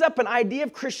raise up an idea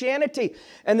of Christianity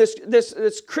and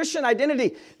this Christian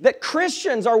identity that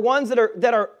Christians are ones that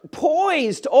are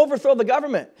poised to overthrow the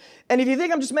government. And if you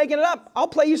think I'm just making it up, I'll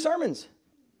play you sermons.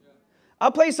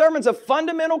 I'll play sermons of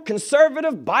fundamental,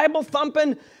 conservative,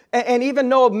 Bible-thumping, and even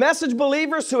know of message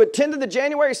believers who attended the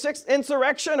January 6th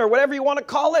insurrection or whatever you want to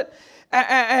call it.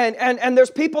 And there's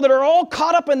people that are all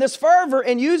caught up in this fervor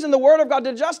and using the Word of God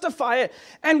to justify it.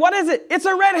 And what is it? It's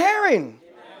a red herring.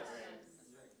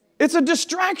 It's a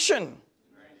distraction.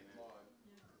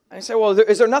 And you say, well,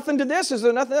 is there nothing to this? Is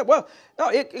there nothing to that? Well, no,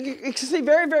 it can be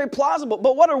very, very plausible.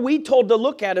 But what are we told to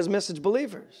look at as message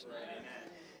believers?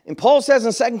 And Paul says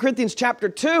in 2 Corinthians chapter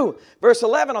 2, verse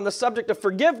 11, on the subject of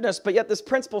forgiveness, but yet this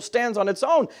principle stands on its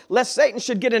own, lest Satan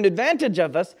should get an advantage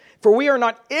of us, for we are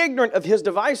not ignorant of his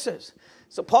devices.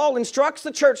 So Paul instructs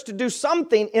the church to do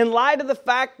something in light of the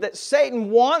fact that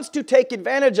Satan wants to take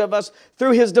advantage of us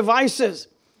through his devices.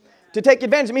 To take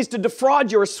advantage means to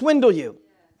defraud you or swindle you.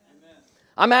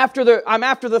 I'm after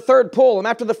the third pull. I'm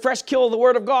after the fresh kill of the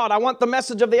Word of God. I want the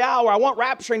message of the hour. I want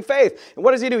rapturing faith. And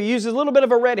what does he do? He uses a little bit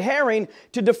of a red herring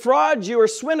to defraud you or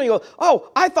swindle you.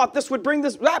 Oh, I thought this would bring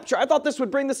this rapture. I thought this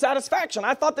would bring the satisfaction.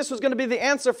 I thought this was going to be the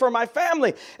answer for my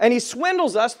family. And he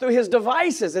swindles us through his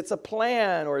devices. It's a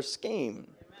plan or a scheme.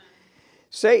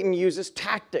 Satan uses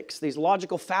tactics, these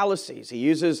logical fallacies. He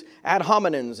uses ad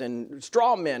hominems and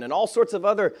straw men and all sorts of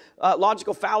other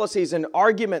logical fallacies and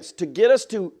arguments to get us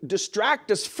to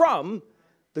distract us from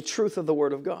the truth of the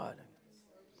Word of God.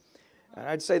 And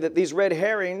I'd say that these red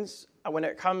herrings, when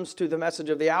it comes to the message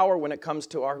of the hour, when it comes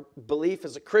to our belief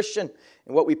as a Christian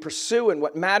and what we pursue and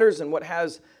what matters and what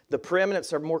has the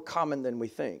preeminence, are more common than we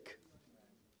think.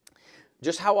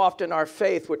 Just how often our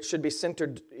faith, which should be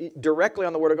centered directly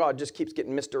on the Word of God, just keeps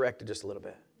getting misdirected just a little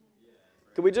bit.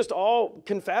 Could we just all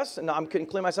confess, and I'm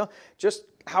including myself, just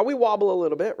how we wobble a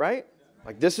little bit, right?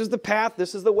 Like this is the path,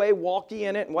 this is the way, walk ye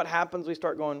in it, and what happens? We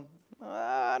start going,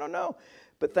 I don't know.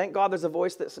 But thank God there's a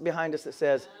voice that's behind us that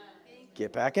says,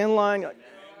 get back in line. Like,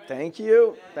 thank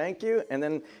you. And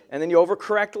then you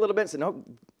overcorrect a little bit and say, no,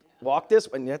 walk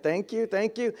this way. Yeah, thank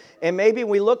you. And maybe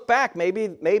we look back,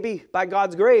 maybe by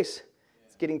God's grace,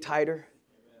 getting tighter.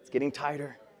 It's getting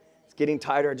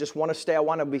tighter. I just want to stay.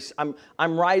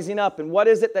 I'm rising up. And what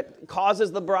is it that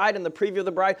causes the bride in the preview of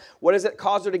the bride? What does it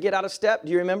cause her to get out of step?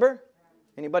 Do you remember?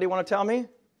 Anybody want to tell me?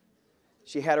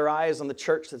 She had her eyes on the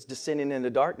church that's descending into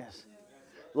darkness.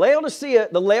 Laodicea,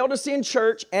 the Laodicean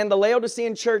church and the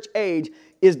Laodicean church age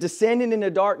is descending into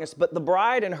darkness, but the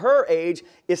bride in her age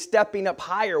is stepping up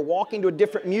higher, walking to a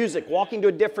different music, walking to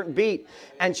a different beat,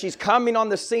 and she's coming on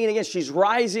the scene again. She's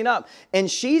rising up, and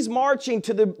she's marching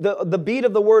to the beat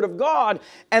of the Word of God,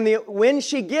 and when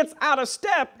she gets out of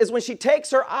step is when she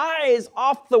takes her eyes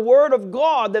off the Word of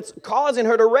God that's causing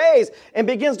her to raise and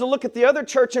begins to look at the other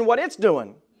church and what it's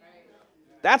doing.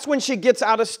 That's when she gets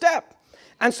out of step.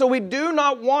 And so we do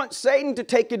not want Satan to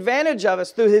take advantage of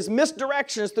us through his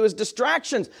misdirections, through his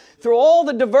distractions, through all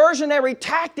the diversionary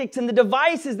tactics and the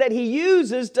devices that he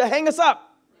uses to hang us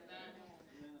up.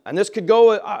 And this could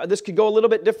go a little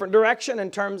bit different direction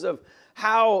in terms of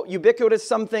how ubiquitous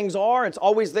some things are. It's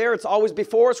always there. It's always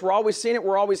before us. We're always seeing it.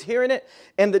 We're always hearing it.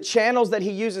 And the channels that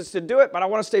he uses to do it. But I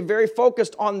want to stay very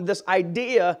focused on this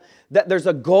idea that there's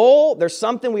a goal. There's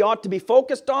something we ought to be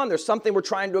focused on. There's something we're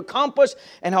trying to accomplish.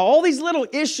 And how all these little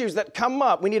issues that come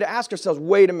up, we need to ask ourselves,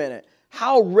 wait a minute.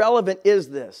 How relevant is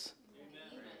this?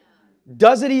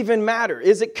 Does it even matter?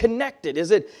 Is it connected?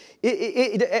 Is it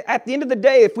at the end of the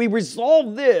day, if we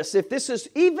resolve this, if this is,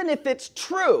 even if it's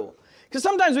true, because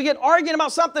sometimes we get arguing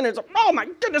about something and it's like, oh my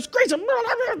goodness gracious,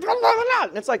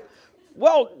 and it's like,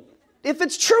 well, if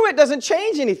it's true, it doesn't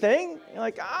change anything. You're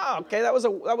like, okay, that was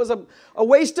a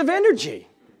waste of energy.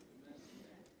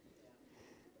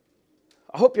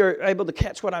 I hope you're able to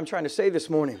catch what I'm trying to say this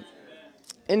morning.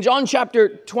 In John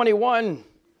chapter 21,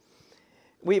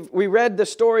 we read the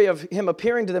story of him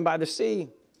appearing to them by the sea.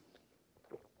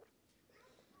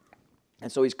 And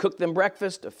so he's cooked them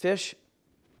breakfast of fish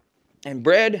and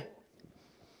bread.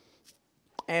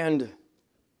 And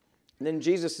then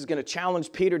Jesus is going to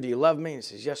challenge Peter, do you love me? He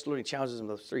says, yes, Lord. He challenges him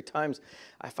those 3 times.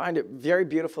 I find it very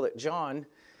beautiful that John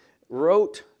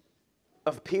wrote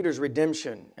of Peter's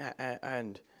redemption.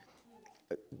 And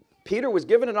Peter was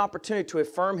given an opportunity to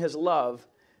affirm his love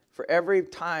for every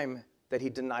time that he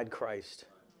denied Christ.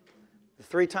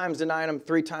 3 times denying him,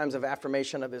 3 times of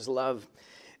affirmation of his love.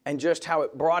 And just how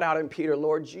it brought out in Peter,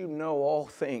 Lord, you know all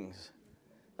things.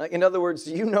 Like, in other words,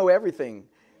 you know everything.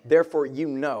 Therefore, you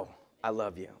know I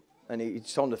love you. And he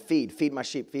told him to feed my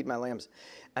sheep, feed my lambs.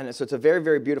 And so it's a very,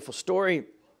 very beautiful story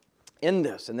in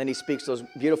this. And then he speaks those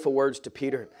beautiful words to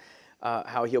Peter,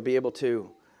 how he'll be able to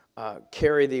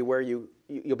carry thee where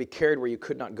you'll be carried where you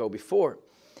could not go before.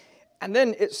 And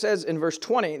then it says in verse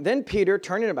 20, then Peter,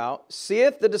 turning about,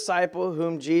 seeth the disciple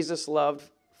whom Jesus loved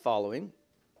following.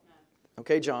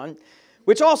 Okay, John.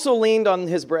 Which also leaned on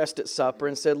his breast at supper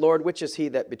and said, Lord, which is he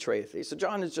that betrayeth thee? So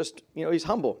John is just, he's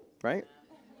humble, right?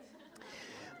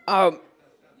 And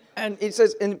it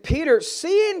says, and Peter,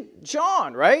 seeing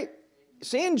John, right?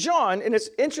 Seeing John, and it's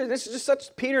interesting, this is just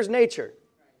such Peter's nature.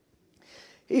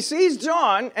 He sees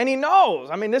John, and he knows.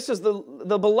 I mean, this is the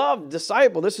beloved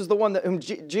disciple. This is the one whom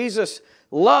Jesus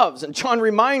loves. And John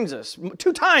reminds us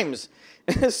 2 times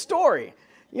in his story,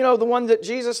 the one that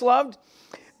Jesus loved.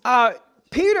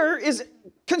 Peter is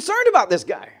concerned about this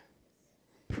guy.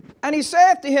 And he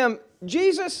saith to him,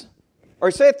 Jesus, or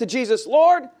he saith to Jesus,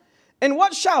 Lord, and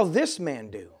what shall this man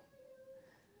do?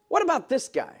 What about this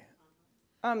guy?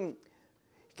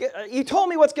 You told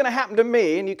me what's going to happen to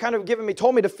me, and you kind of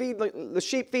told me to feed the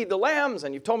sheep, feed the lambs,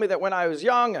 and you've told me that when I was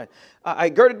young, I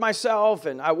girded myself,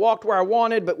 and I walked where I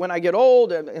wanted, but when I get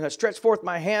old, and I stretch forth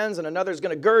my hands, and another's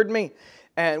going to gird me,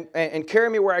 and carry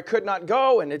me where I could not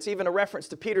go. And it's even a reference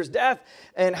to Peter's death.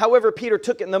 And however Peter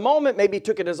took it in the moment, maybe he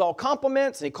took it as all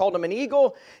compliments, and he called him an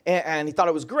eagle, and he thought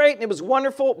it was great, and it was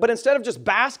wonderful. But instead of just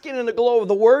basking in the glow of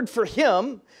the word for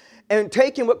him, and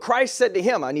taking what Christ said to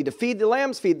him, I need to feed the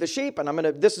lambs, feed the sheep, and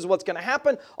this is what's going to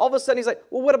happen. All of a sudden he's like,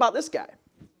 well, what about this guy?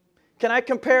 Can I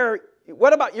compare,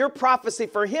 what about your prophecy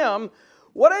for him?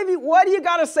 What do you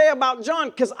got to say about John?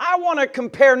 Because I want to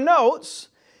compare notes.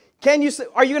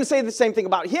 Are you going to say the same thing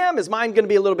about him? Is mine going to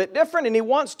be a little bit different? And he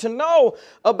wants to know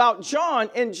about John.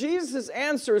 And Jesus'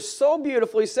 answer is so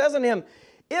beautiful. He says unto him,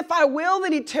 if I will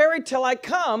that he tarry till I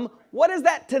come, what is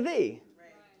that to thee?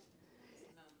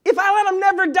 If I let him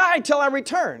never die till I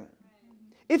return.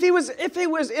 If he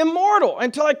was immortal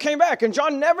until I came back, and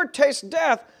John never tastes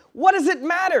death, what does it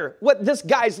matter what this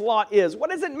guy's lot is? What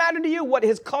does it matter to you what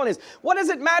his calling is? What does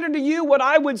it matter to you what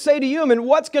I would say to you and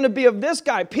what's going to be of this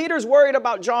guy? Peter's worried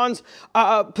about John's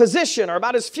position or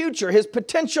about his future, his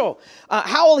potential.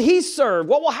 How will he serve?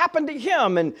 What will happen to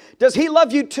him? And does he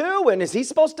love you too? And is he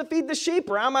supposed to feed the sheep?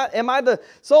 Or am I the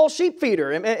sole sheep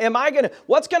feeder?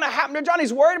 What's going to happen to John?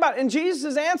 He's worried about it. And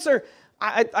Jesus' answer,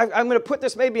 I'm going to put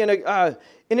this maybe in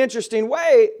an interesting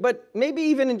way, but maybe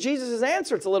even in Jesus'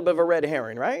 answer, it's a little bit of a red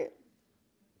herring, right?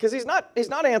 Because he's not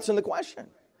answering the question.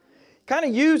 kind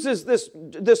of uses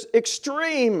this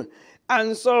extreme.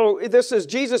 And so this is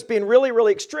Jesus being really,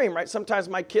 really extreme, right? Sometimes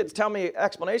my kids tell me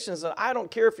explanations that I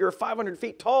don't care if you're 500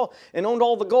 feet tall and owned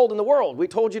all the gold in the world. We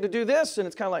told you to do this, and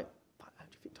it's kind of like,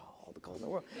 500 feet tall, all the gold in the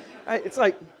world. Right? It's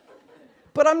like,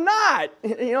 but I'm not.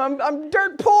 You know, I'm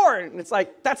dirt poor. And it's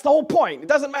like, that's the whole point. It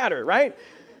doesn't matter, right?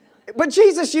 But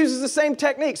Jesus uses the same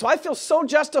technique. So I feel so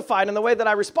justified in the way that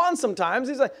I respond sometimes.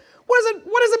 He's like, what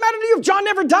does it matter to you if John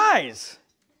never dies?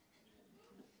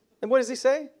 And what does he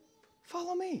say?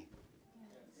 Follow me.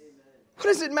 What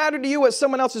does it matter to you what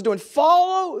someone else is doing?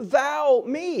 Follow thou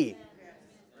me.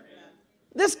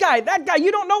 This guy, that guy,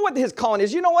 you don't know what his calling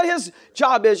is. You know what his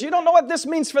job is. You don't know what this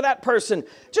means for that person.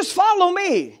 Just follow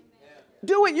me.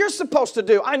 Do what you're supposed to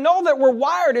do. I know that we're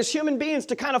wired as human beings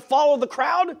to kind of follow the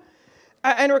crowd.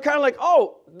 And we're kind of like,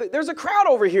 oh, there's a crowd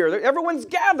over here. Everyone's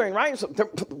gathering, right? So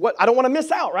I don't want to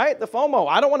miss out, right? The FOMO.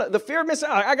 I don't want to, the fear of missing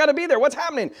out. I got to be there. What's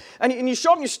happening? And you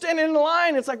show up, you're standing in the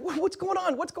line. It's like, what's going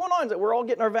on? What's going on? It's like, we're all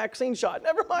getting our vaccine shot.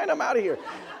 Never mind, I'm out of here,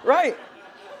 right?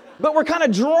 But we're kind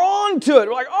of drawn to it.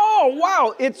 We're like, oh,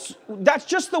 wow, that's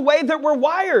just the way that we're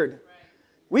wired.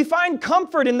 We find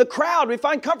comfort in the crowd. We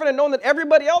find comfort in knowing that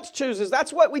everybody else chooses.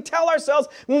 That's what we tell ourselves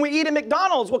when we eat at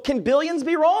McDonald's. Well, can billions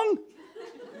be wrong?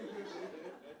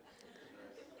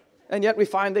 And yet we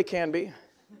find they can be.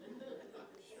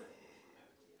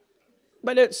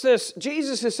 But it's this,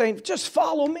 Jesus is saying, just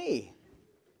follow me.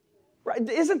 Right?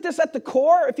 Isn't this at the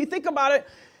core? If you think about it,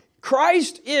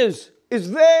 Christ is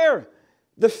there.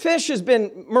 The fish has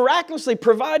been miraculously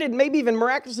provided, maybe even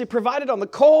miraculously provided on the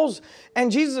coals,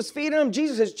 and Jesus is feeding them.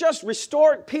 Jesus has just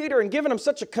restored Peter and given him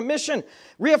such a commission,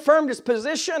 reaffirmed his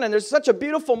position, and there's such a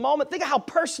beautiful moment. Think of how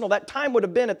personal that time would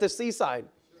have been at the seaside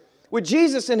with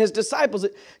Jesus and his disciples.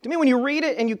 To me, when you read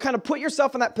it and you kind of put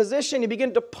yourself in that position, you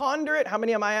begin to ponder it. How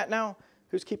many am I at now?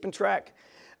 Who's keeping track?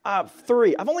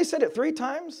 3. I've only said it 3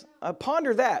 times.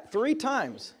 Ponder that 3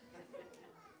 times.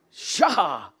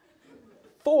 Shah.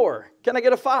 4. Can I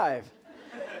get a 5?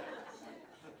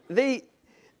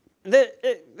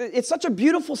 It's such a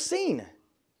beautiful scene.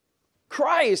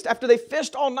 Christ, after they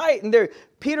fished all night, and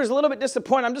Peter's a little bit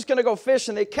disappointed. I'm just going to go fish,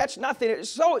 and they catch nothing.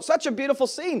 It's such a beautiful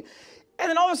scene. And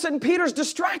then all of a sudden, Peter's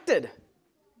distracted.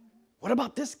 What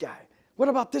about this guy? What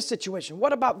about this situation?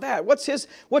 What about that? What's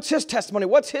his testimony?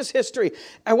 What's his history?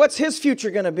 And what's his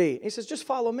future going to be? He says, just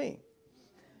follow me.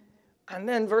 And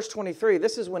then verse 23,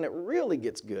 this is when it really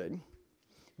gets good.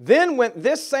 Then went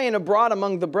this saying abroad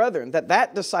among the brethren,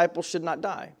 that disciple should not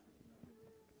die.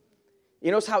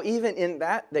 You notice how even in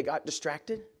that they got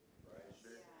distracted?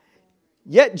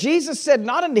 Yet Jesus said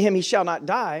not unto him, he shall not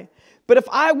die. But if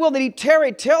I will that he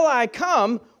tarry till I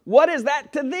come, what is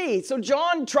that to thee? So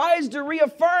John tries to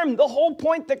reaffirm the whole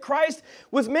point that Christ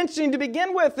was mentioning to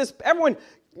begin with. Everyone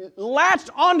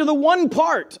latched onto the one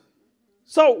part.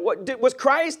 So was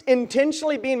Christ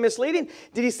intentionally being misleading?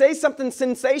 Did he say something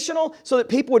sensational so that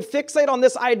people would fixate on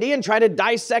this idea and try to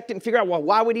dissect it and figure out, well,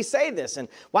 why would he say this? And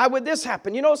why would this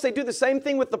happen? You notice they do the same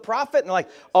thing with the prophet. And they're like,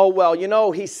 oh, well,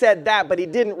 he said that, but he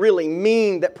didn't really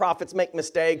mean that prophets make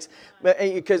mistakes.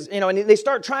 Because, and they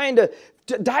start trying to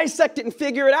dissect it and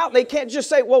figure it out. They can't just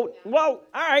say, well, all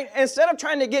right. Instead of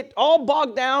trying to get all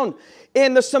bogged down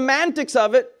in the semantics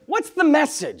of it, what's the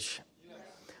message?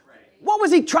 What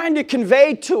was he trying to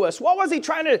convey to us? What was he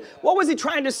trying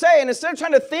to say? And instead of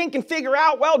trying to think and figure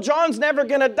out, well, John's never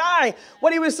going to die,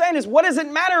 what he was saying is, what does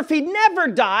it matter if he never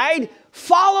died?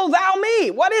 Follow thou me.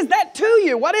 What is that to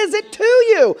you? What is it to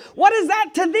you? What is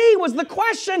that to thee was the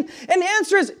question. And the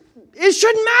answer is, it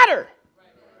shouldn't matter.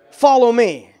 Follow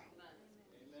me.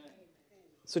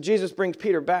 So Jesus brings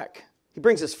Peter back. He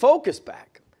brings his focus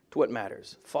back to what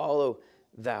matters. Follow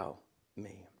thou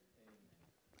me.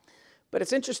 But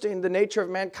it's interesting, the nature of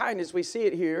mankind as we see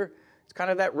it here, it's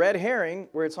kind of that red herring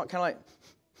where it's kind of like,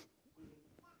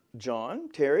 John,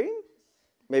 Terry,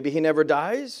 maybe he never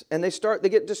dies. And they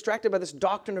get distracted by this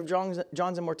doctrine of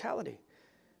John's immortality.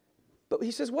 But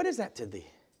he says, what is that to thee?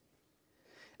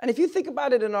 And if you think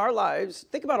about it in our lives,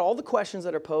 think about all the questions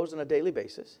that are posed on a daily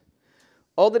basis,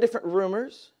 all the different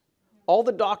rumors, all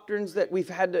the doctrines that we've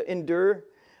had to endure.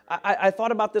 I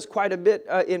thought about this quite a bit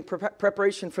in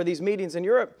preparation for these meetings in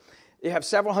Europe. You have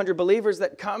several hundred believers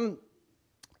that come,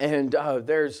 and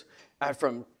there's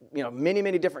from many,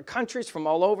 many different countries from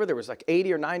all over. There was like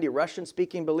 80 or 90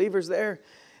 Russian-speaking believers there.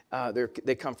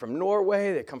 They come from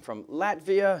Norway. They come from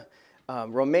Latvia,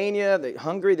 Romania,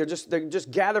 Hungary. They're just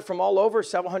gathered from all over,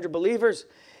 several hundred believers.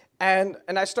 And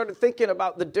I started thinking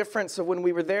about the difference of when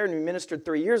we were there and we ministered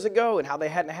 3 years ago and how they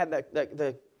hadn't had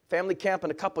the family camp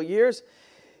in a couple years.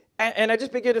 And I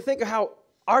just began to think of how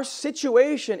our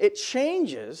situation, it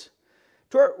changes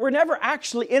to where we're never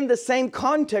actually in the same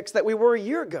context that we were a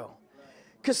year ago.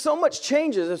 Because so much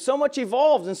changes and so much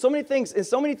evolves and so many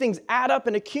things add up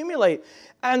and accumulate.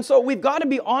 And so we've got to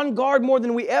be on guard more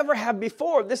than we ever have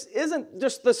before. This isn't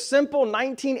just the simple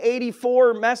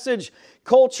 1984 message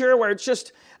culture where it's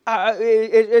just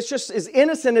as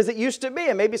innocent as it used to be.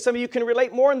 And maybe some of you can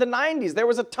relate more in the 90s. There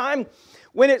was a time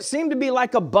when it seemed to be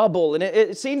like a bubble and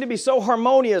it seemed to be so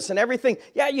harmonious and everything.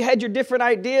 Yeah, you had your different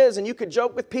ideas and you could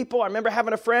joke with people. I remember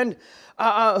having a friend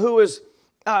who was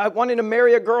wanting to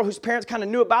marry a girl whose parents kind of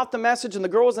knew about the message, and the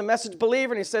girl was a message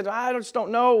believer, and he said, I just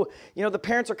don't know. You know, the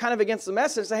parents are kind of against the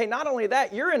message. I said, hey, not only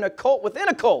that, you're in a cult within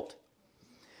a cult.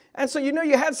 And so,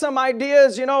 you had some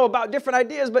ideas, about different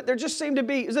ideas, but there just seemed to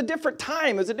be, it was a different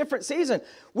time, it was a different season.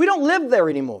 We don't live there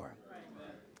anymore.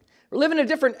 We're living in a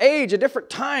different age, a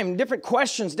different time, different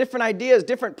questions, different ideas,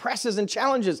 different presses and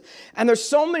challenges. And there's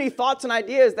so many thoughts and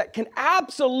ideas that can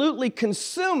absolutely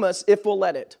consume us if we'll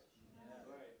let it.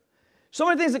 So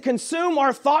many things that consume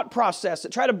our thought process,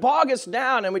 that try to bog us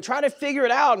down, and we try to figure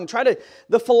it out and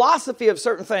the philosophy of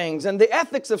certain things and the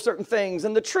ethics of certain things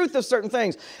and the truth of certain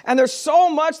things. And there's so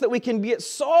much that we can get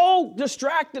so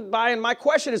distracted by. And my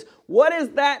question is, what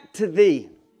is that to thee?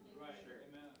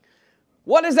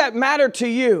 What does that matter to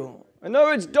you? In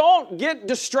other words, don't get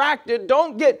distracted.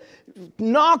 Don't get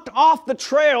knocked off the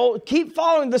trail. Keep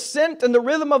following the scent and the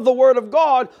rhythm of the Word of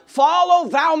God. Follow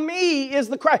thou me is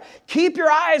the cry. Keep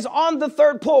your eyes on the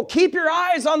third pole. Keep your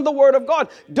eyes on the Word of God.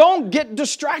 Don't get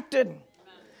distracted.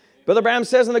 Brother Branham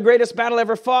says in the greatest battle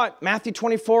ever fought, Matthew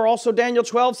 24, also Daniel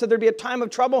 12, said there'd be a time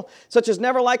of trouble such as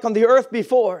never like on the earth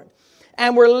before.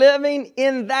 And we're living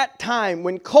in that time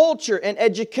when culture and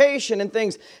education and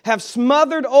things have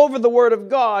smothered over the Word of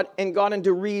God and gone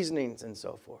into reasonings and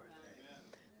so forth.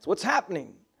 That's what's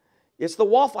happening. It's the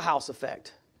Waffle House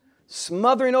effect.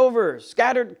 Smothering over,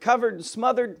 scattered, covered,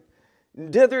 smothered,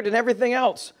 dithered, and everything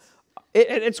else.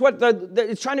 It's what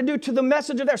it's trying to do to the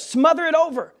message of there. Smother it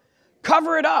over.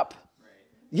 Cover it up.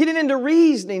 Getting into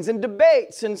reasonings and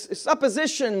debates and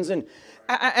suppositions and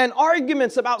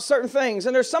arguments about certain things.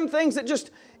 And there's some things that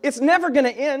it's never going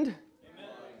to end. Amen.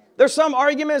 There's some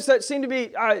arguments that seem to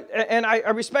be, and I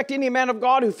respect any man of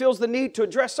God who feels the need to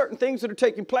address certain things that are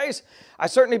taking place. I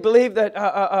certainly believe that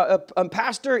a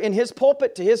pastor in his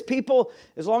pulpit to his people,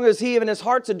 as long as he in his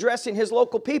heart's addressing his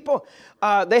local people,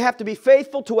 they have to be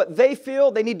faithful to what they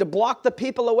feel they need to block the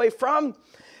people away from.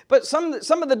 But some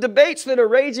of the debates that are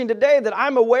raging today that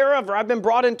I'm aware of, or I've been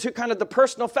brought into kind of the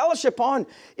personal fellowship on,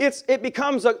 it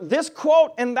becomes this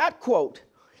quote and that quote,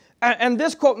 and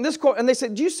this quote and this quote. And they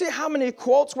said, do you see how many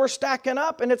quotes we're stacking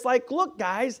up? And it's like, look,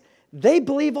 guys, they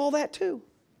believe all that too.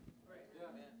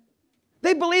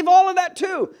 They believe all of that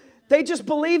too. They just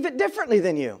believe it differently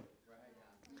than you.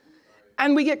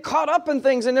 And we get caught up in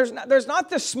things, and there's not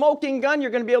this smoking gun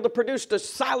you're going to be able to produce to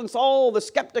silence all the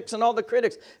skeptics and all the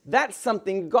critics. That's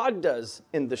something God does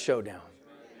in the showdown.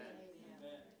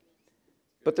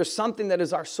 But there's something that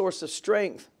is our source of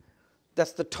strength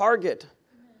that's the target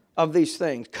of these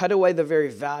things. Cut away the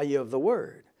very value of the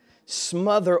Word.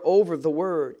 Smother over the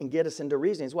Word and get us into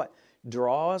reasonings. What?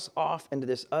 Draw us off into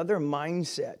this other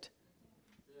mindset.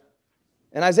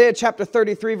 In Isaiah chapter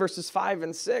 33, verses 5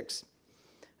 and 6,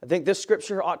 I think this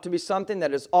scripture ought to be something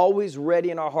that is always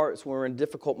ready in our hearts when we're in a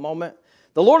difficult moment.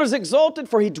 The Lord is exalted,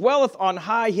 for He dwelleth on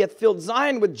high. He hath filled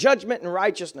Zion with judgment and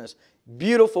righteousness.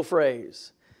 Beautiful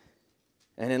phrase.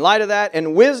 And in light of that,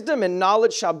 and wisdom and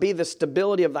knowledge shall be the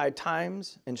stability of thy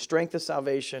times, and strength of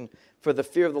salvation, for the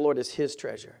fear of the Lord is His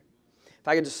treasure. If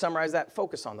I could just summarize that,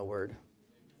 focus on the Word.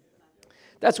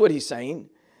 That's what He's saying.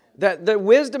 That the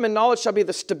wisdom and knowledge shall be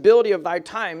the stability of thy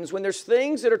times. When there's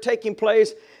things that are taking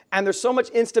place and there's so much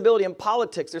instability in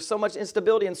politics, there's so much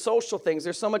instability in social things,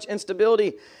 there's so much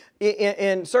instability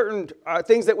in certain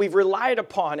things that we've relied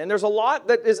upon. And there's a lot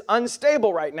that is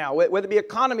unstable right now, whether it be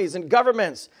economies and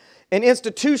governments and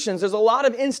institutions. There's a lot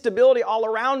of instability all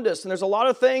around us, and there's a lot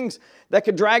of things that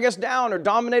could drag us down or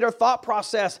dominate our thought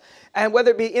process. And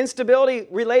whether it be instability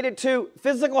related to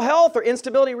physical health or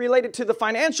instability related to the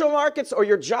financial markets or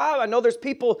your job. I know there's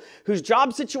people whose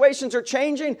job situations are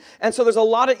changing, and so there's a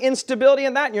lot of instability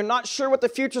in that, and you're not sure what the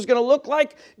future is going to look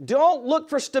like. Don't look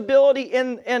for stability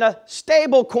in a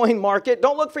stable coin market.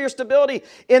 Don't look for your stability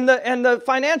in the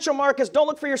financial markets. Don't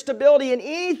look for your stability in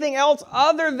anything else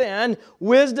other than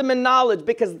wisdom and knowledge,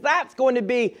 because that's going to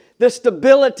be the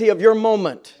stability of your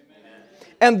moment.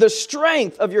 and the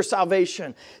strength of your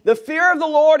salvation. The fear of the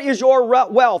Lord is your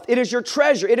wealth. It is your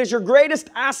treasure. It is your greatest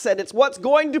asset. It's what's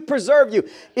going to preserve you,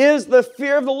 is the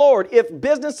fear of the Lord. If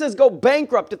businesses go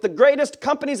bankrupt, if the greatest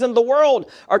companies in the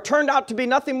world are turned out to be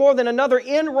nothing more than another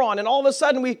Enron, and all of a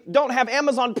sudden we don't have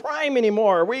Amazon Prime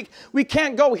anymore, we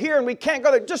can't go here and we can't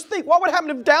go there. Just think, what would happen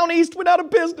if Down East went out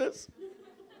of business?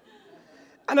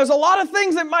 And there's a lot of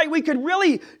things that we could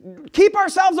really keep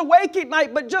ourselves awake at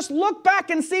night, but just look back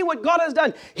and see what God has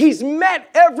done. He's met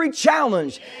every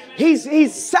challenge.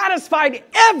 He's satisfied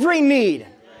every need.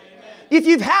 If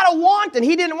you've had a want and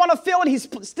He didn't want to fill it, He's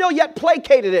still yet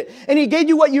placated it. And He gave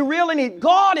you what you really need.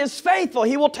 God is faithful.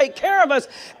 He will take care of us.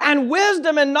 And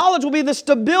wisdom and knowledge will be the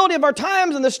stability of our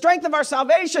times and the strength of our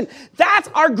salvation. That's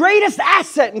our greatest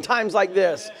asset in times like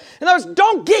this. In other words,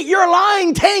 don't get your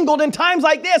line tangled in times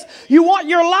like this. You want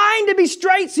your line to be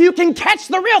straight so you can catch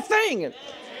the real thing.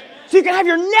 So you can have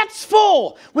your nets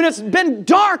full when it's been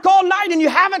dark all night and you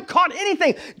haven't caught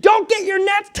anything. Don't get your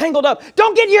nets tangled up.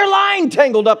 Don't get your line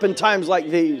tangled up in times like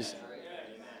these.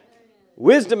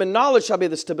 Wisdom and knowledge shall be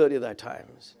the stability of thy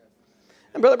times.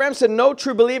 And Brother Branham said, no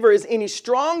true believer is any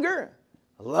stronger.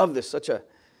 I love this, such a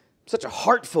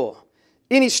heartful.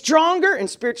 Any stronger and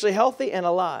spiritually healthy and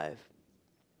alive.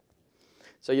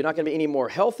 So you're not going to be any more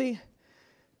healthy,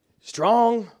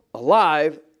 strong,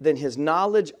 alive than his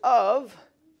knowledge of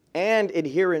and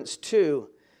adherence to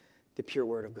the pure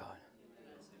Word of God.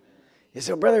 You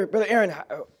say, Brother Aaron,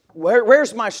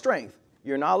 where's my strength?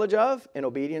 Your knowledge of and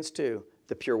obedience to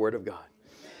the pure Word of God.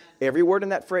 Every word in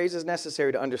that phrase is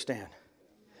necessary to understand.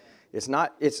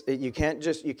 You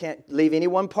can't leave any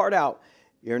one part out.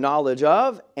 Your knowledge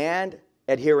of and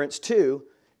adherence to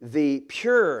the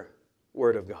pure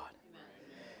Word of God.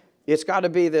 It's got to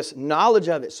be this knowledge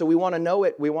of it. So we want to know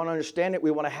it. We want to understand it.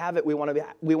 We want to have it. We want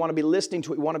to be listening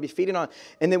to it. We want to be feeding on it.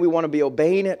 And then we want to be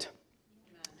obeying it.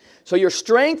 So your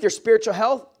strength, your spiritual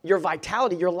health, your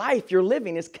vitality, your life, your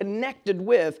living is connected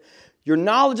with your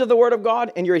knowledge of the Word of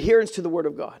God and your adherence to the Word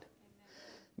of God.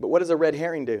 But what does a red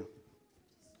herring do?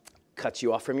 Cuts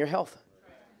you off from your health.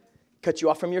 Cuts you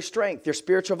off from your strength, your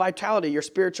spiritual vitality, your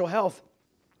spiritual health.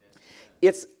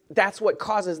 That's what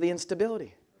causes the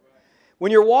instability.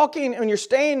 When you're walking and you're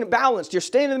staying balanced, you're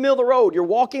staying in the middle of the road, you're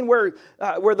walking where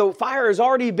the fire has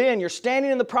already been, you're standing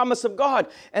in the promise of God,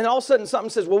 and all of a sudden something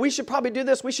says, well, we should probably do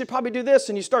this,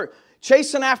 and you start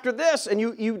chasing after this, and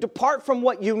you depart from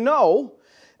what you know,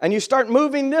 and you start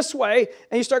moving this way,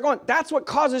 and you start going, that's what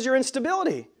causes your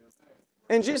instability.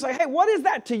 And Jesus is like, hey, what is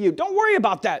that to you? Don't worry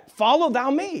about that. Follow thou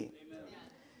me.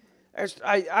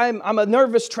 I'm a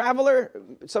nervous traveler.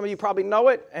 Some of you probably know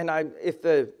it. And if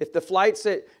the flight's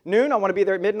at noon, I want to be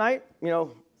there at midnight.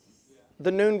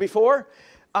 The noon before.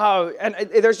 And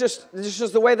there's just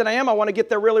the way that I am. I want to get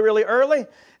there really, really early.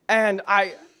 And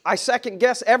I second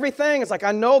guess everything. It's like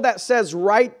I know that says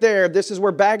right there, this is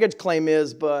where baggage claim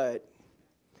is, but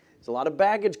there's a lot of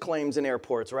baggage claims in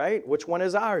airports, right? Which one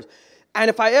is ours? And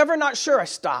if I ever not sure, I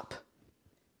stop.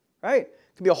 Right?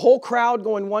 Could be a whole crowd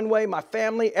going one way, my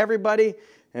family, everybody,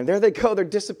 and there they go. They're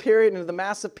disappearing into the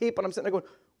mass of people. And I'm sitting there going,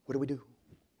 what do we do?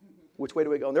 Which way do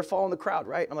we go? And they're following the crowd,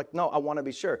 right? I'm like, no, I want to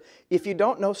be sure. If you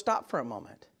don't know, stop for a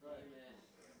moment.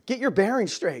 Get your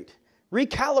bearings straight.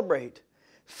 Recalibrate.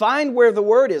 Find where the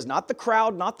Word is, not the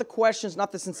crowd, not the questions,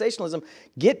 not the sensationalism.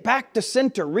 Get back to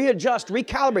center, readjust,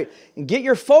 recalibrate, and get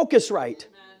your focus right.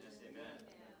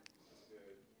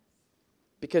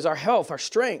 Because our health, our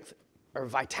strength, our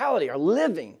vitality, our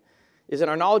living is in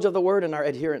our knowledge of the Word and our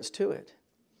adherence to it.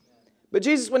 But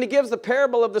Jesus, when He gives the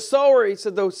parable of the sower, He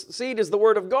said the seed is the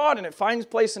Word of God and it finds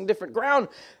place in different ground.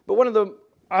 But one of the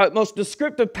most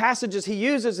descriptive passages He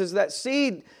uses is that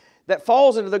seed that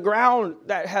falls into the ground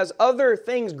that has other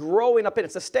things growing up in it.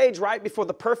 It's a stage right before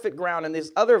the perfect ground, and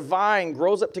this other vine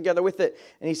grows up together with it.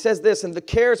 And He says this, and the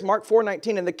cares, Mark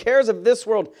 4:19, and the cares of this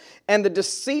world and the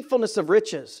deceitfulness of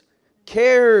riches.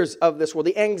 Cares of this world,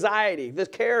 the anxiety, the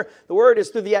care, the word is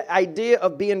through the idea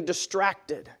of being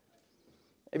distracted.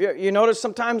 Have you notice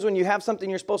sometimes when you have something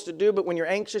you're supposed to do, but when you're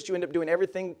anxious, you end up doing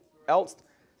everything else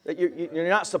that you're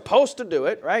not supposed to do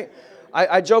it, right?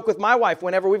 I joke with my wife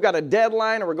whenever we've got a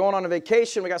deadline or we're going on a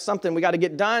vacation, we got something we got to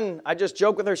get done. I just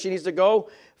joke with her. She needs to go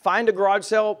find a garage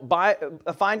sale,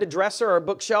 find a dresser or a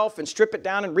bookshelf and strip it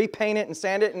down and repaint it and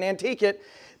sand it and antique it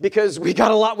because we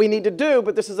got a lot we need to do.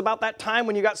 But this is about that time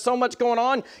when you got so much going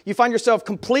on, you find yourself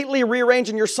completely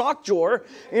rearranging your sock drawer.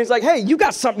 And it's like, hey, you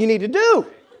got something you need to do.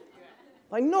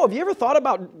 Like, no, have you ever thought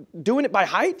about doing it by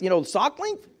height, sock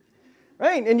length?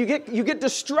 Right? And you get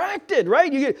distracted, right?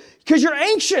 Because you're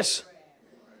anxious.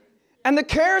 And the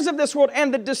cares of this world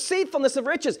and the deceitfulness of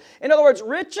riches. In other words,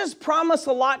 riches promise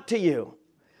a lot to you.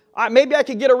 Maybe I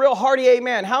could get a real hearty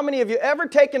amen. How many of you ever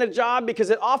taken a job because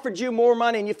it offered you more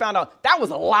money and you found out that was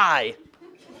a lie?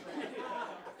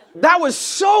 That was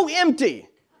so empty.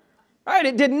 Right?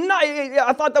 It did not.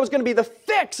 I thought that was going to be the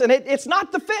fix, and it's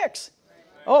not the fix.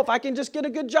 Oh, if I can just get a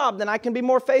good job, then I can be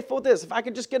more faithful with this. If I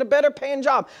can just get a better paying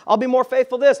job, I'll be more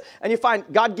faithful with this. And you find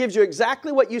God gives you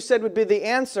exactly what you said would be the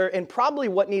answer, and probably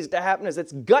what needs to happen is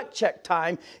it's gut check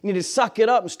time. You need to suck it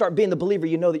up and start being the believer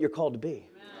you know that you're called to be.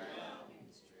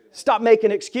 Stop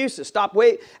making excuses. Stop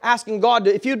asking God,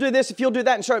 if you do this, if you'll do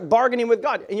that, and start bargaining with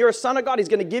God. And you're a son of God. He's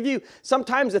going to give you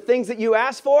sometimes the things that you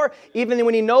ask for, even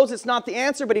when He knows it's not the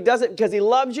answer, but He does it because He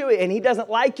loves you and He doesn't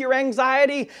like your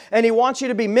anxiety, and He wants you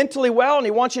to be mentally well, and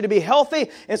He wants you to be healthy.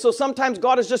 And so sometimes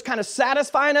God is just kind of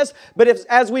satisfying us, but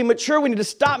as we mature, we need to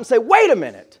stop and say, wait a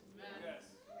minute.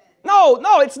 No,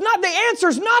 it's not. The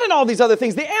answer's not in all these other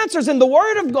things. The answer's in the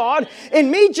Word of God, in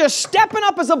me just stepping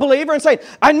up as a believer and saying,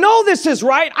 I know this is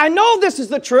right. I know this is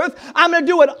the truth. I'm going to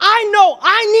do what I know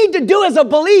I need to do as a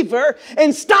believer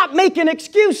and stop making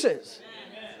excuses.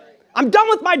 Amen. I'm done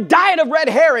with my diet of red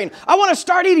herring. I want to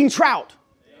start eating trout.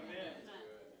 Amen.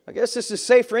 I guess this is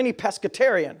safe for any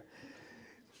pescatarian.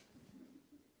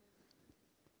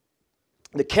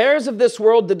 The cares of this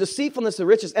world, the deceitfulness of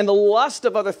riches, and the lust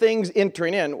of other things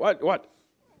entering in. What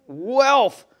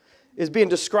wealth is being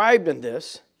described in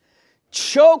this?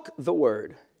 Choke the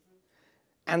word,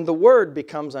 and the word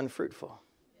becomes unfruitful.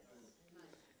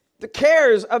 The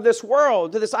cares of this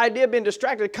world, to this idea of being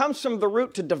distracted, it comes from the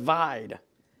root to divide,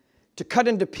 to cut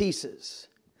into pieces.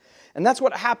 And that's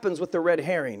what happens with the red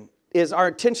herring, is our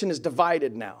attention is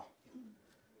divided now.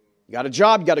 You got a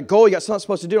job, you got a goal, you got something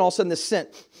supposed to do, and all of a sudden this scent.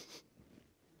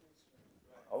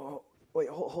 Wait,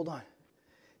 hold on.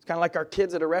 It's kind of like our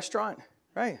kids at a restaurant,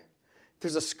 right? If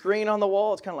there's a screen on the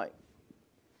wall, it's kind of like,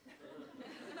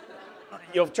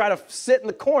 you'll try to sit in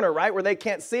the corner, right, where they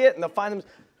can't see it, and they'll find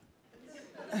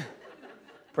them.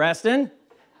 Preston?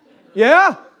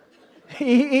 Yeah?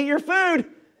 Eat your food.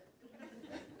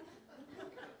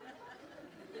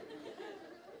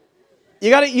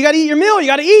 You gotta eat your meal. You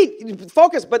gotta eat.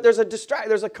 Focus. But there's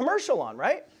a commercial on,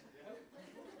 right?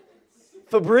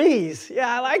 Febreze. Yeah,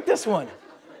 I like this one.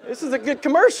 This is a good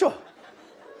commercial.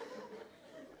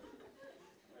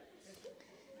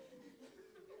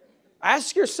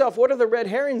 Ask yourself, what are the red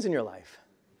herrings in your life?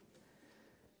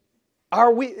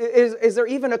 Is there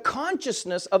even a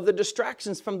consciousness of the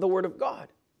distractions from the Word of God?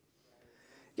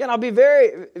 Again, I'll be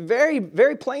very, very,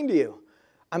 very plain to you.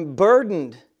 I'm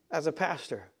burdened as a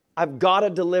pastor. I've got to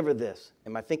deliver this.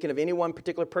 Am I thinking of any one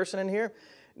particular person in here?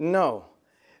 No.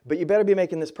 But you better be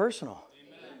making this personal.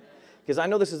 Because I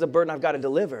know this is a burden I've got to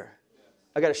deliver.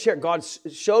 I've got to share. God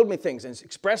showed me things and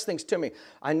expressed things to me.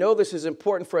 I know this is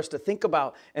important for us to think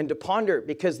about and to ponder,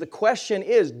 because the question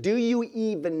is, do you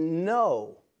even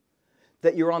know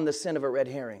that you're on the scent of a red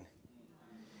herring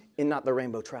and not the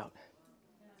rainbow trout?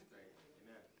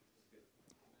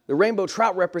 The rainbow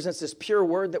trout represents this pure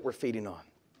word that we're feeding on.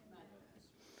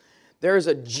 There is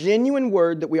a genuine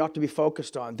word that we ought to be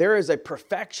focused on. There is a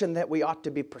perfection that we ought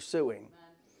to be pursuing.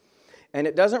 And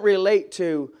it doesn't relate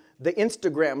to the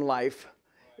Instagram life.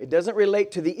 It doesn't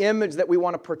relate to the image that we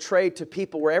want to portray to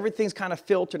people, where everything's kind of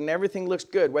filtered and everything looks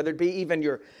good, whether it be even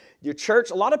your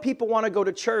church. A lot of people want to go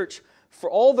to church for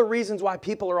all the reasons why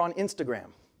people are on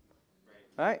Instagram.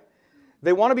 Right?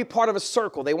 They want to be part of a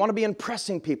circle. They want to be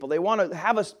impressing people. They want to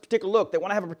have a particular look. They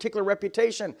want to have a particular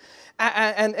reputation.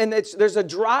 And there's a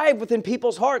drive within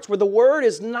people's hearts where the word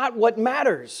is not what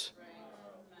matters.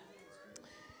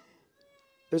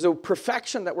 There's a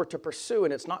perfection that we're to pursue,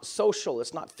 and it's not social,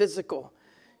 it's not physical.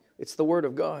 It's the Word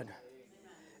of God.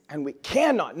 And we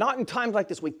cannot, not in times like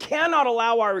this, we cannot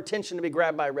allow our attention to be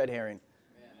grabbed by a red herring.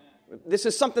 This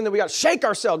is something that we got to shake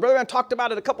ourselves. Brother Van talked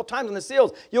about it a couple times in the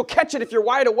seals. You'll catch it if you're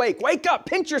wide awake. Wake up,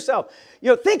 pinch yourself.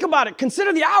 Think about it.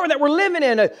 Consider the hour that we're living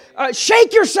in.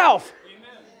 Shake yourself. Amen.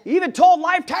 He even told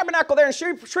Life Tabernacle there in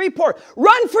Shreveport,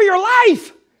 run for your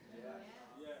life.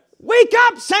 Wake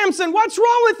up, Samson. What's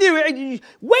wrong with you?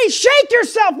 Wait, shake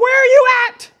yourself. Where are you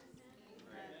at?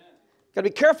 Got to be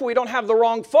careful we don't have the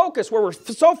wrong focus, where we're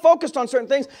so focused on certain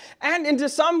things, and into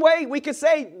some way we could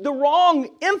say the wrong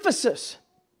emphasis.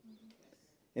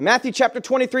 In Matthew chapter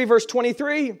 23, verse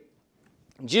 23,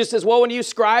 Jesus says, woe unto you,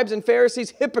 scribes and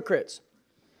Pharisees, hypocrites!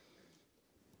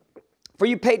 For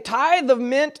you pay tithe of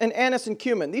mint and anise and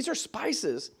cumin. These are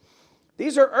spices.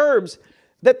 These are herbs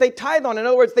that they tithe on. In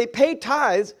other words, they pay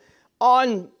tithes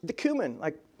on the cumin.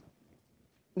 Like,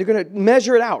 they're going to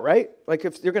measure it out, right? Like,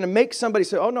 if you're going to make somebody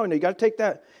say, oh, no, you got to take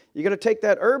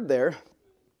that herb there,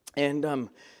 and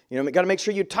you got to make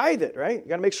sure you tithe it, right? You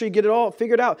got to make sure you get it all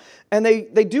figured out. And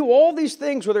they do all these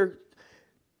things where they're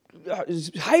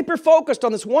hyper-focused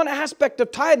on this one aspect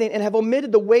of tithing and have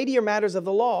omitted the weightier matters of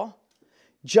the law,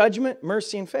 judgment,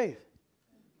 mercy, and faith.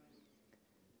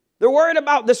 They're worried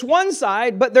about this one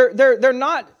side, but they're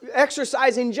not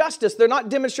exercising justice. They're not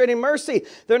demonstrating mercy.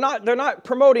 They're not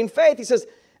promoting faith. He says,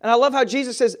 and I love how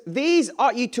Jesus says, these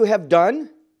ought ye to have done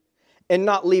and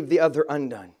not leave the other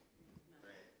undone.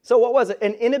 So what was it?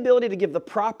 An inability to give the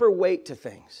proper weight to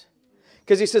things.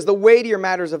 Because he says the weightier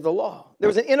matters of the law. There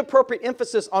was an inappropriate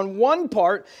emphasis on one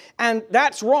part, and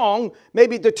that's wrong.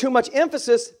 Maybe the too much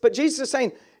emphasis, but Jesus is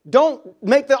saying, don't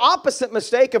make the opposite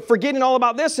mistake of forgetting all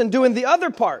about this and doing the other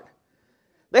part.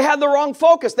 They had the wrong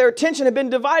focus. Their attention had been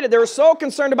divided. They were so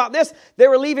concerned about this, they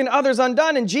were leaving others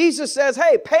undone. And Jesus says,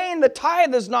 hey, paying the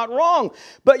tithe is not wrong,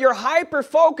 but you're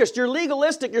hyper-focused, you're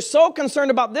legalistic, you're so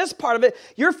concerned about this part of it,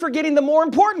 you're forgetting the more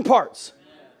important parts.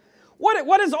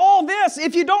 What is all this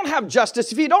if you don't have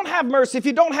justice, if you don't have mercy, if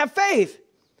you don't have faith?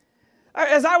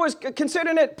 As I was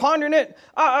considering it, pondering it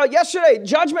yesterday,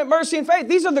 judgment, mercy, and faith,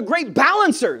 these are the great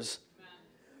balancers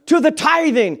to the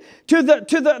tithing, to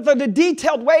the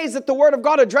detailed ways that the Word of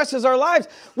God addresses our lives.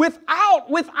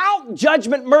 Without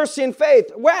judgment, mercy, and faith,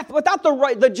 without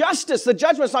the justice, the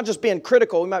judgment's not just being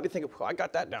critical. We might be thinking, oh, I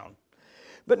got that down.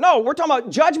 But no, we're talking about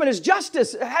judgment is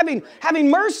justice, having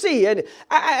mercy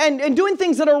and doing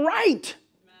things that are right.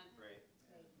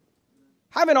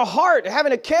 Having a heart,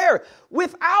 having a care.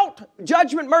 Without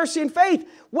judgment, mercy, and faith,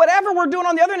 whatever we're doing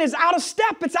on the other end is out of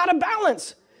step. It's out of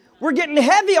balance. We're getting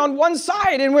heavy on one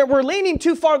side and we're leaning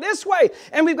too far this way.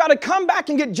 And we've got to come back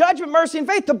and get judgment, mercy, and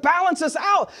faith to balance us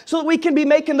out so that we can be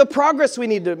making the progress we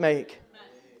need to make.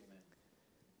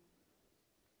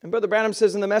 And Brother Branham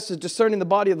says in the message, discerning the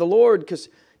body of the Lord, because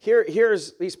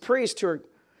here's these priests who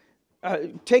are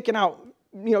taking out,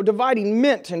 dividing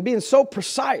mint and being so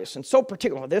precise and so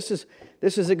particular. This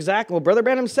is exactly, well, Brother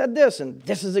Branham said this, and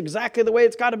this is exactly the way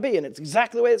it's got to be, and it's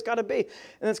exactly the way it's got to be.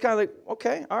 And it's kind of like,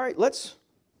 okay, all right,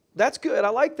 that's good. I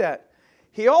like that.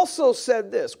 He also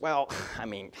said this. Well, I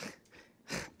mean,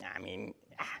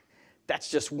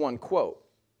 that's just one quote.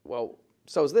 Well,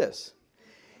 so is this.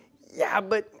 Yeah,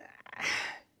 but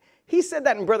he said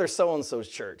that in Brother So-and-so's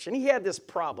church, and he had this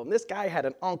problem. This guy had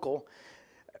an uncle,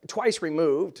 twice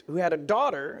removed, who had a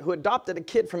daughter who adopted a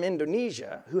kid from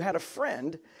Indonesia, who had a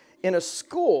friend in a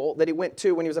school that he went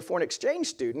to when he was a foreign exchange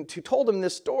student who told him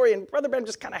this story, and Brother Ben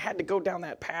just kind of had to go down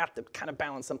that path to kind of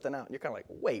balance something out. And you're kind of like,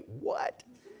 wait, what?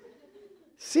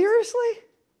 Seriously?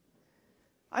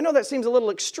 I know that seems a little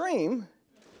extreme,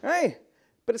 right?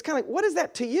 But it's kind of like, what is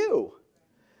that to you?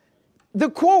 The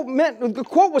quote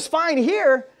was fine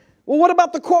here. Well, what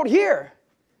about the quote here?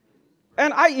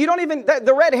 And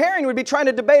the red herring would be trying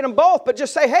to debate them both, but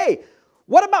just say, hey,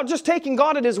 what about just taking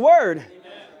God at His word? Amen.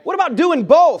 What about doing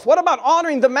both? What about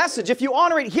honoring the message? If you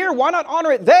honor it here, why not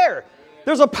honor it there?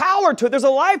 There's a power to it. There's a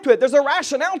life to it. There's a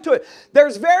rationale to it.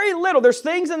 There's very little. There's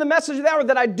things in the message of the hour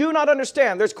that I do not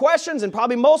understand. There's questions, and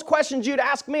probably most questions you'd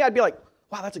ask me, I'd be like,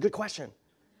 wow, that's a good question.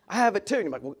 I have it too. And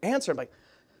you're like, well, answer. I'm like,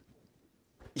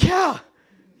 yeah,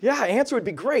 answer would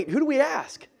be great. Who do we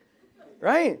ask?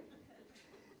 Right?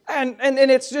 And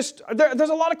it's just, there's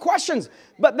a lot of questions.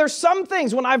 But there's some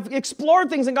things, when I've explored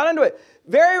things and got into it,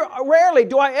 very rarely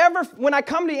do I ever, when I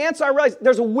come to the answer, I realize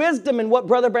there's wisdom in what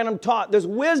Brother Branham taught. There's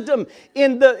wisdom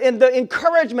in the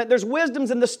encouragement. There's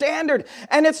wisdoms in the standard.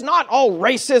 And it's not all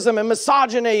racism and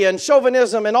misogyny and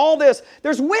chauvinism and all this.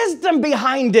 There's wisdom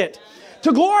behind it.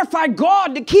 To glorify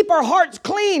God, to keep our hearts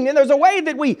clean. And there's a way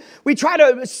that we try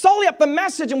to sully up the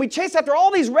message and we chase after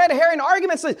all these red herring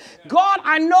arguments. God,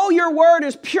 I know your word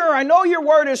is pure. I know your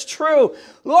word is true.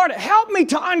 Lord, help me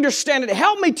to understand it.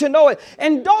 Help me to know it.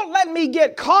 And don't let me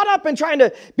get caught up in trying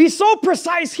to be so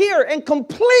precise here and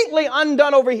completely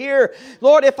undone over here.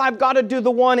 Lord, if I've got to do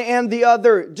the one and the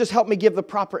other, just help me give the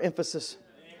proper emphasis.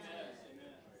 Amen.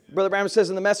 Brother Branham says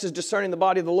in the message, discerning the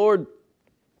body of the Lord,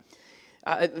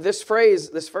 this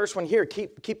phrase, this first one here,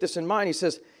 keep this in mind. He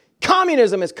says,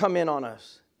 communism has come in on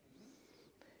us.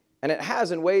 And it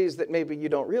has in ways that maybe you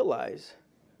don't realize.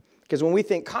 Because when we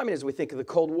think communism, we think of the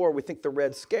Cold War, we think the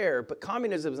Red Scare. But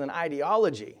communism is an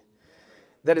ideology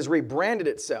that has rebranded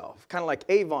itself. Kind of like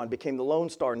Avon became the Lone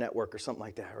Star Network or something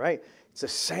like that, right? It's the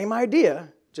same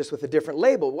idea, just with a different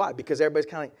label. Why? Because everybody's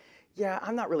kind of like, yeah,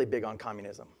 I'm not really big on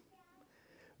communism.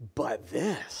 But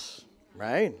this,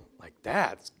 right? Like,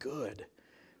 that's good.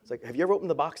 It's like, have you ever opened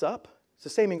the box up? It's the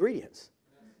same ingredients,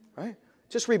 right?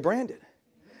 Just rebranded.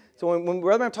 So when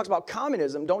Brother Branham talks about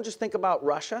communism, don't just think about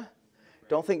Russia.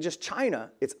 Don't think just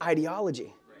China. It's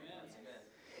ideology.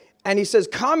 And he says,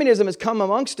 communism has come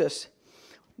amongst us.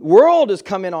 World has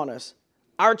come in on us.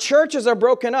 Our churches are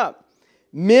broken up.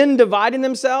 Men dividing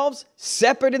themselves,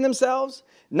 separating themselves,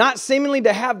 not seemingly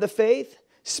to have the faith,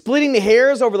 splitting the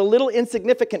hairs over the little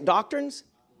insignificant doctrines.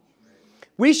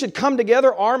 We should come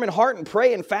together, arm in heart, and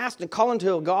pray and fast and call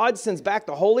until God sends back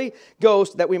the Holy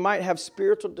Ghost that we might have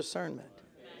spiritual discernment.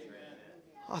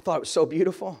 I thought it was so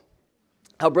beautiful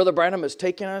how Brother Branham is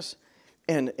taking us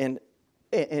and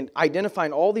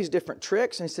identifying all these different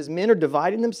tricks. And he says men are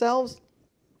dividing themselves,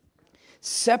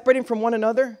 separating from one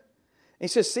another. And he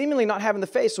says seemingly not having the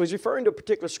faith. So he's referring to a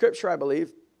particular scripture, I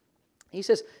believe. He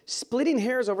says splitting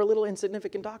hairs over little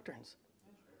insignificant doctrines.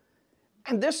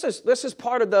 And this is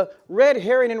part of the red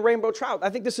herring and rainbow trout. I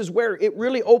think this is where it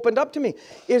really opened up to me.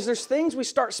 Is there's things we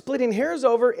start splitting hairs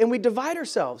over and we divide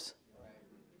ourselves.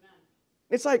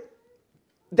 It's like,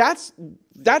 that's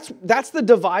the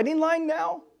dividing line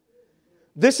now?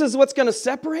 This is what's going to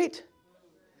separate?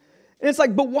 And it's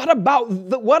like, but what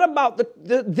about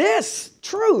this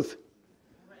truth?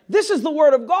 This is the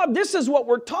Word of God. This is what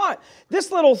we're taught. This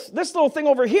little thing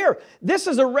over here, this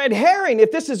is a red herring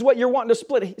if this is what you're wanting to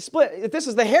split. If this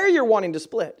is the hair you're wanting to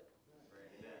split.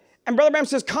 And Brother Branham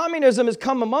says communism has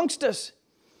come amongst us.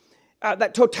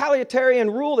 That totalitarian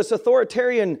rule, this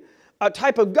authoritarian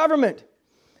type of government.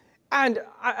 And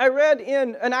I read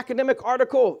in an academic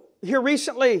article here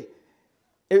recently,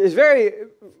 it is very,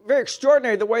 very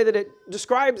extraordinary the way that it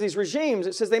describes these regimes.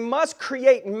 It says they must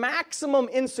create maximum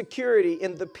insecurity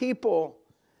in the people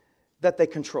that they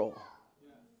control.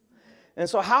 And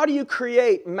so how do you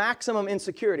create maximum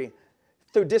insecurity?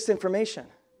 Through disinformation.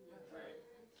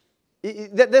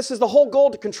 This is the whole goal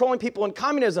to controlling people in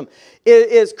communism,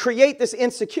 is create this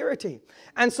insecurity.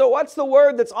 And so what's the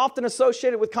word that's often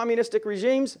associated with communistic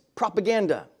regimes?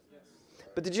 Propaganda.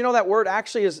 But did you know that word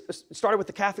actually started with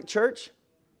the Catholic Church?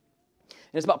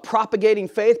 And it's about propagating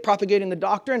faith, propagating the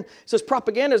doctrine. It says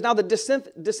propaganda is now the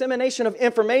dissemination of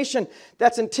information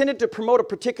that's intended to promote a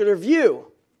particular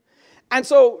view. And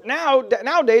so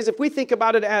nowadays, if we think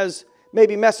about it as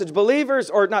maybe message believers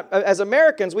or not as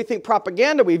Americans, we think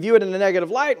propaganda, we view it in a negative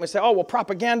light. And we say, oh, well,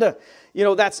 propaganda,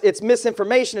 it's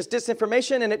misinformation, it's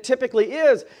disinformation, and it typically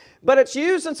is. But it's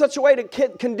used in such a way to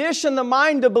condition the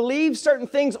mind to believe certain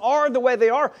things are the way they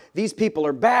are. These people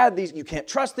are bad. You can't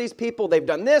trust these people. They've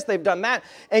done this, they've done that.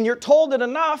 And you're told it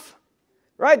enough,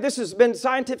 right? This has been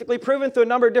scientifically proven through a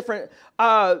number of different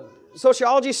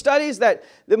sociology studies that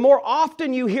the more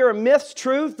often you hear a myth's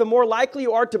truth, the more likely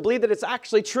you are to believe that it's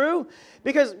actually true,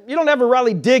 because you don't ever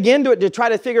really dig into it to try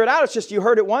to figure it out. It's just you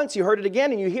heard it once, you heard it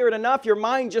again, and you hear it enough, your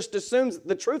mind just assumes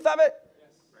the truth of it.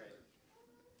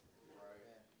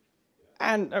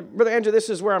 And Brother Andrew, this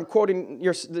is where I'm quoting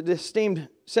the esteemed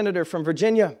senator from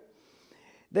Virginia.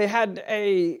 They had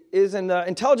in the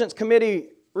Intelligence Committee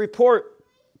report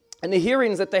and the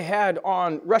hearings that they had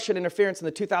on Russian interference in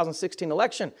the 2016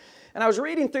 election. And I was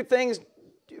reading through things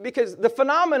because the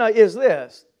phenomena is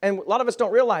this, and a lot of us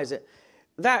don't realize it,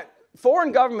 that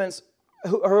foreign governments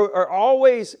who are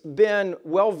always been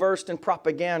well-versed in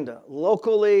propaganda,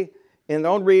 locally, in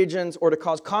their own regions, or to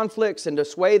cause conflicts and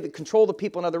to control the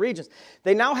people in other regions.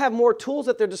 They now have more tools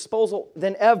at their disposal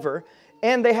than ever,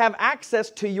 and they have access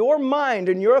to your mind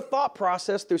and your thought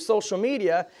process through social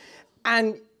media,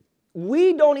 and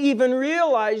we don't even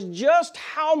realize just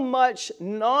how much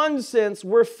nonsense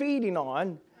we're feeding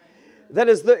on that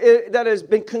has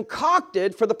been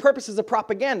concocted for the purposes of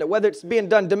propaganda, whether it's being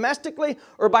done domestically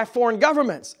or by foreign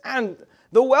governments. And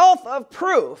the wealth of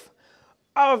proof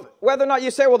of whether or not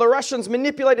you say, well, the Russians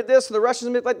manipulated this, or the Russians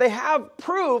manipulated, they have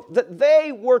proof that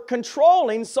they were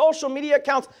controlling social media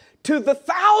accounts to the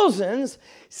thousands,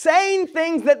 saying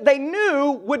things that they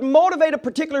knew would motivate a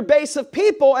particular base of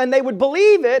people, and they would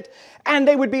believe it, and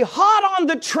they would be hot on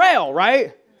the trail,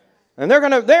 right? And they're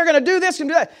gonna do this and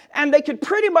do that. And they could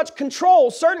pretty much control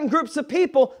certain groups of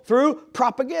people through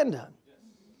propaganda.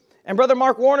 And Brother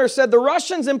Mark Warner said the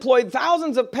Russians employed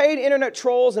thousands of paid internet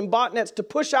trolls and botnets to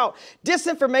push out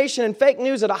disinformation and fake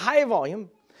news at a high volume,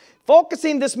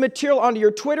 focusing this material onto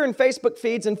your Twitter and Facebook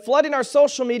feeds and flooding our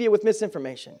social media with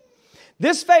misinformation.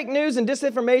 This fake news and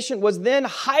disinformation was then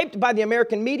hyped by the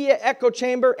American media, echo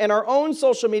chamber, and our own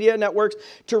social media networks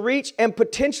to reach and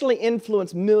potentially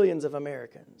influence millions of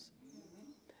Americans.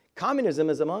 Communism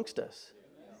is amongst us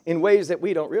in ways that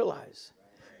we don't realize.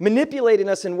 Manipulating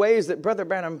us in ways that Brother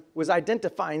Branham was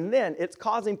identifying then. It's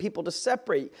causing people to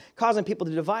separate, causing people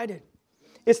to divide it.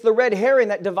 It's the red herring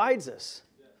that divides us.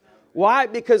 Why?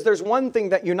 Because there's one thing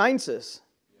that unites us.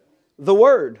 The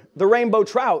Word, the rainbow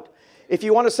trout. If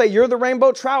you want to say you're the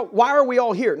rainbow trout, why are we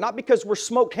all here? Not because we're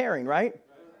smoked herring, right?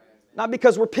 Not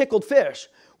because we're pickled fish.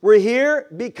 We're here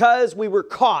because we were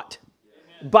caught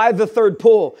by the third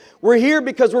pull. We're here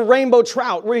because we're rainbow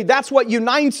trout. That's what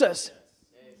unites us.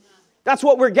 That's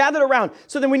what we're gathered around.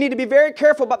 So then we need to be very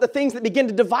careful about the things that begin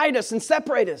to divide us and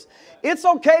separate us. It's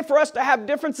okay for us to have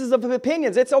differences of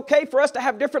opinions. It's okay for us to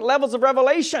have different levels of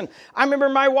revelation. I remember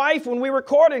my wife, when we were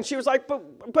courting, she was like,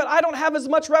 but I don't have as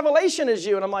much revelation as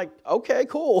you. And I'm like, okay,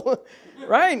 cool.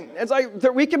 Right? It's like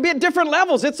we can be at different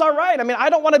levels. It's all right. I mean, I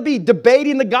don't want to be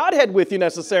debating the Godhead with you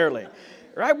necessarily.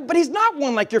 Right? But he's not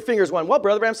one like your finger's one. Well,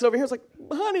 Brother Bram sitting over here. It's like,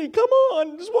 honey, come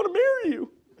on. I just want to marry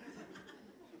you.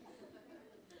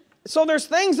 So there's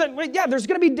things that, there's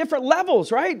going to be different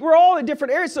levels, right? We're all in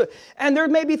different areas. And there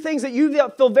may be things that you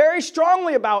feel very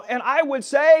strongly about. And I would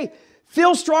say,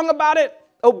 feel strong about it.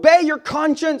 Obey your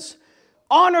conscience.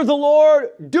 Honor the Lord.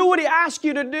 Do what He asks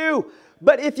you to do.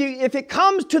 But if it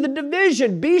comes to the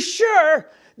division, be sure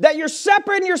that you're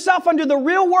separating yourself under the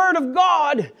real Word of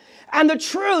God and the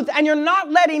truth. And you're not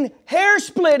letting hair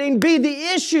splitting be the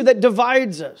issue that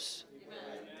divides us.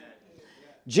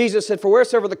 Jesus said, for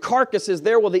wheresoever the carcass is,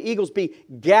 there will the eagles be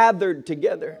gathered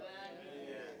together.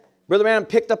 Brother Branham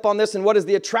picked up on this, and what is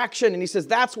the attraction? And he says,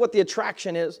 that's what the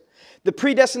attraction is. The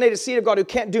predestinated seed of God who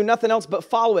can't do nothing else but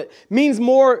follow it means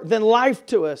more than life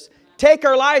to us. Take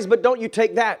our lives, but don't you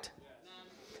take that.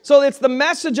 So it's the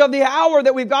message of the hour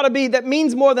that we've got to be, that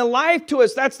means more than life to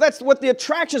us. That's what the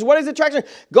attraction is. What is the attraction?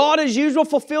 God as usual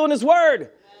fulfilling His word.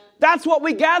 That's what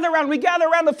we gather around. We gather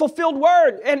around the fulfilled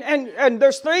word. And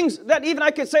there's things that even I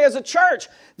could say as a church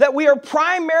that we are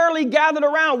primarily gathered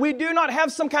around. We do not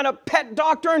have some kind of pet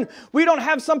doctrine. We don't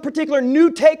have some particular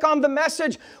new take on the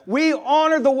message. We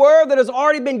honor the word that has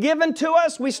already been given to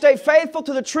us. We stay faithful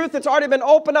to the truth that's already been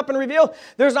opened up and revealed.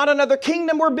 There's not another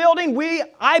kingdom we're building.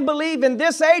 I believe in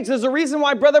this age, there's a reason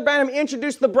why Brother Branham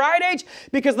introduced the bride age,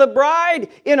 because the bride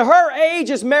in her age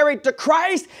is married to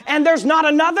Christ, and there's not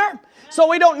another. So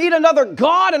we don't need another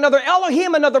God, another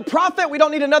Elohim, another prophet. We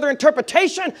don't need another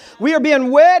interpretation. We are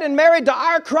being wed and married to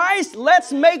our Christ.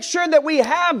 Let's make sure that we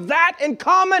have that in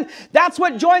common. That's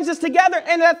what joins us together.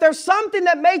 And that there's something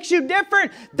that makes you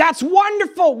different. That's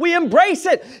wonderful. We embrace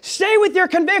it. Stay with your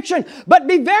conviction. But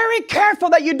be very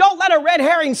careful that you don't let a red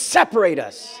herring separate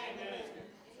us.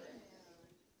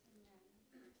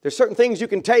 There's certain things you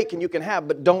can take and you can have,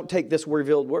 but don't take this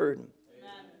revealed word.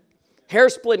 Hair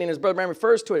splitting, as Brother Branham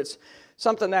refers to it, it's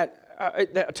something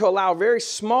that to allow very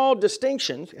small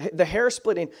distinctions, the hair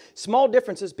splitting, small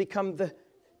differences become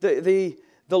the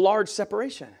large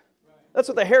separation. That's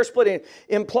what the hair splitting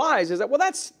implies. Is that, well,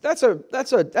 that's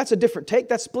a different take.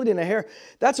 That's splitting a hair.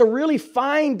 That's a really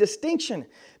fine distinction.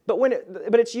 But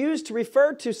it's used to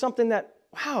refer to something that,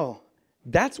 wow,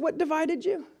 that's what divided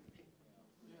you.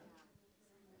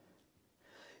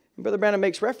 And Brother Branham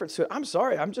makes reference to it. I'm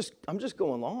sorry, I'm just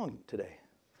going long today.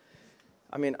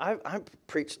 I mean, I've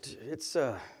preached, it's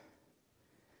 8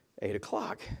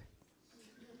 o'clock.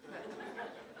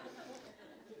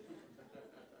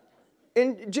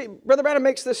 And Brother Branham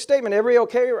makes this statement. Everybody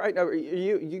okay? Right?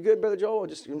 You good, Brother Joel? I'll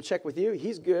just check with you.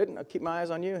 He's good. I'll keep my eyes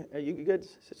on you. Are you good,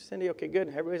 Sister Cindy? Okay, good.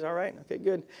 Everybody's all right? Okay,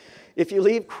 good. If you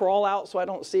leave, crawl out so I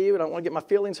don't see you. I don't want to get my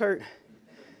feelings hurt.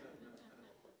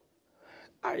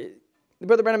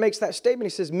 Brother Branham makes that statement.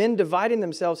 He says, men dividing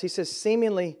themselves, he says,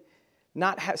 seemingly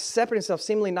not separating themselves,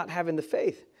 seemingly not having the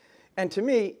faith. And to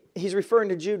me, he's referring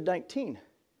to Jude 19.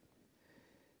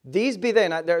 These be they,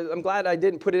 and I'm glad I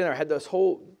didn't put it in there. I had this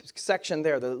whole section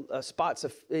there, the spots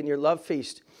in your love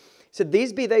feast. He said,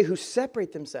 these be they who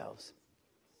separate themselves,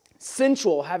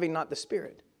 sensual, having not the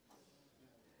Spirit.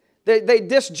 They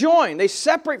disjoin. They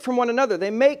separate from one another. They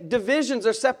make divisions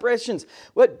or separations.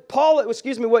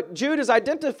 What Jude is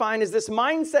identifying is this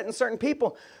mindset in certain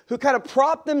people who kind of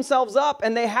prop themselves up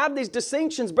and they have these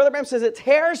distinctions. Brother Branham says it's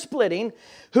hair splitting,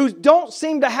 who don't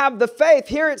seem to have the faith.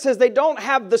 Here it says they don't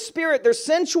have the Spirit. They're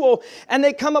sensual and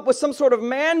they come up with some sort of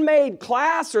man-made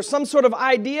class or some sort of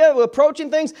idea of approaching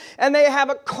things, and they have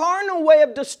a carnal way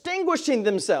of distinguishing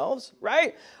themselves,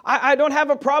 right? I don't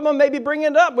have a problem maybe bringing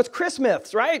it up with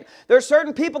Christmas, right? There are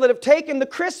certain people that have taken the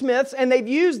Christmas and they've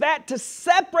used that to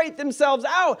separate themselves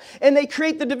out, and they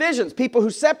create the divisions. People who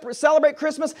celebrate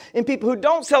Christmas and people who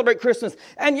don't celebrate Christmas.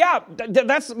 And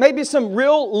that's maybe some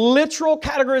real literal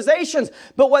categorizations.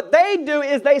 But what they do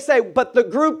is they say, but the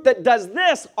group that does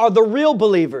this are the real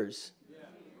believers.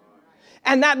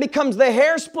 And that becomes the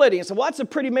hair splitting. So, well, that's a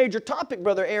pretty major topic,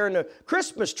 Brother Aaron, the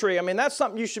Christmas tree. I mean, that's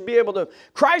something you should be able to.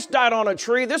 Christ died on a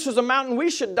tree. This is a mountain we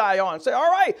should die on. Say,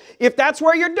 all right, if that's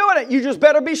where you're doing it, you just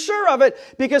better be sure of it.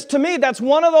 Because to me, that's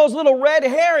one of those little red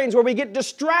herrings where we get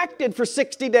distracted for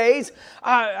 60 days.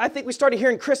 I think we started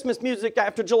hearing Christmas music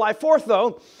after July 4th,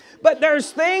 though. But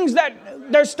there's things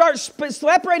that start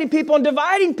separating people and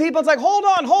dividing people. It's like, hold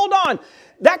on.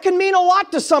 That can mean a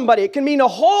lot to somebody. It can mean a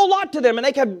whole lot to them. And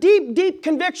they have deep, deep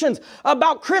convictions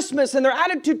about Christmas and their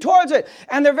attitude towards it.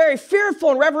 And they're very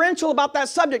fearful and reverential about that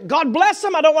subject. God bless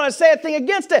them. I don't want to say a thing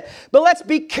against it. But let's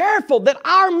be careful that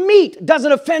our meat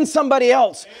doesn't offend somebody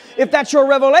else. If that's your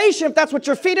revelation, if that's what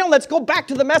you're feeding, let's go back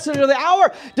to the message of the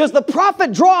hour. Does the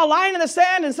prophet draw a line in the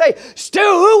sand and say, Stu,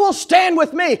 who will stand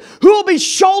with me? Who will be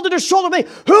shoulder to shoulder with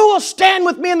me? Who will stand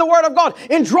with me in the Word of God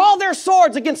and draw their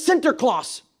swords against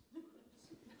Sinterklaas?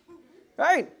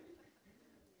 Right?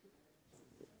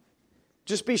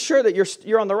 Just be sure that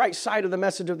you're on the right side of the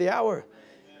message of the hour.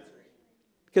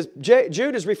 Because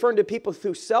Jude is referring to people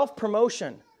through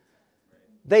self-promotion.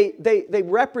 They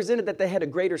represented that they had a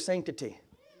greater sanctity.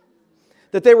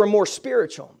 That they were more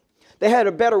spiritual. They had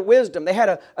a better wisdom. They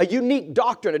had a unique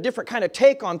doctrine, a different kind of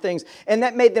take on things. And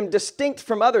that made them distinct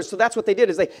from others. So that's what they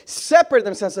did, is they separated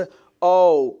themselves.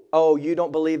 Oh, you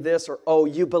don't believe this, or oh,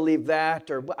 you believe that,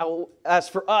 or oh, as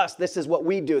for us, this is what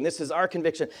we do, and this is our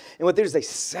conviction. And what they do is they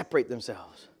separate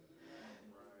themselves.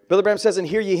 Brother Branham says, and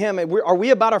hear ye him. Are we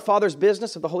about our Father's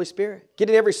business of the Holy Spirit?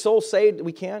 Getting every soul saved that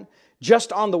we can,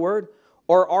 just on the Word?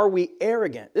 Or are we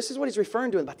arrogant? This is what he's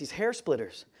referring to about these hair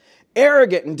splitters.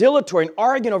 Arrogant and dilatory and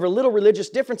arguing over little religious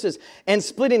differences and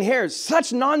splitting hairs.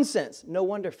 Such nonsense. No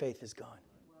wonder faith is gone.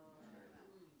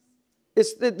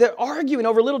 They're arguing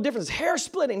over little differences, hair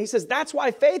splitting. He says that's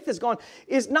why faith is gone.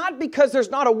 It's not because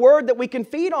there's not a word that we can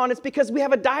feed on. It's because we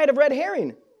have a diet of red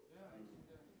herring.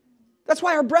 That's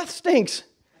why our breath stinks,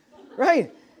 right?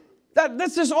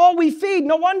 That's just all we feed.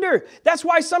 No wonder. That's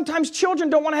why sometimes children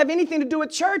don't want to have anything to do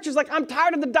with church. It's like, I'm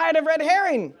tired of the diet of red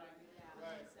herring.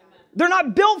 They're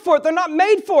not built for it. They're not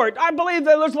made for it. I believe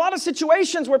that there's a lot of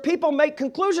situations where people make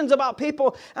conclusions about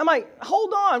people. I'm like,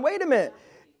 hold on, wait a minute.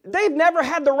 They've never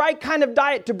had the right kind of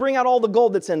diet to bring out all the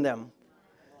gold that's in them.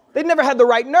 They've never had the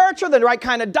right nurture, the right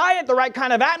kind of diet, the right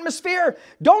kind of atmosphere.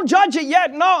 Don't judge it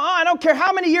yet. No, I don't care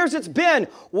how many years it's been.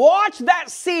 Watch that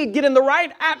seed get in the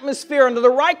right atmosphere, under the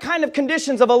right kind of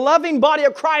conditions of a loving body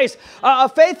of Christ, a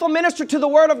faithful minister to the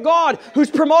Word of God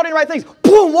who's promoting the right things.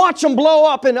 Boom, watch them blow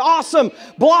up and awesome,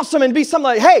 blossom and be something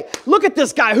like, hey, look at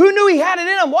this guy. Who knew he had it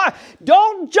in him? Why?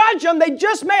 Don't judge them. They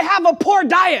just may have a poor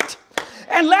diet.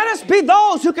 And let us be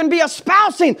those who can be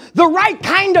espousing the right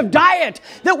kind of diet,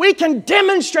 that we can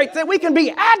demonstrate, that we can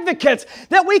be advocates,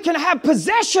 that we can have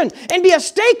possession and be a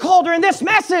stakeholder in this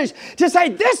message to say,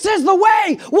 this is the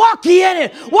way, walk ye in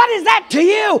it. What is that to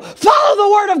you? Follow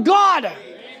the Word of God.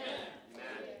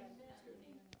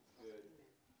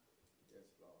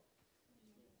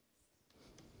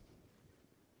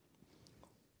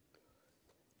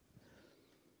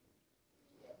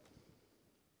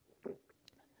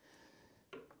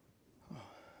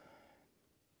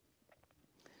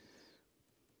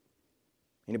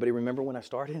 Anybody remember when I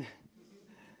started?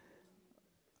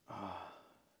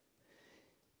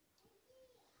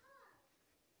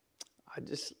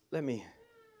 Let me.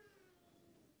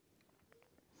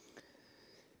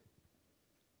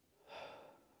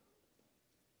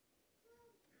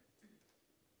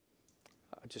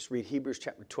 I'll just read Hebrews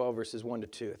chapter 12, verses 1 to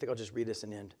 2. I think I'll just read this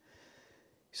and end.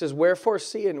 He says, wherefore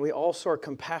seeing we also are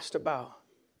compassed about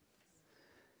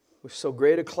with so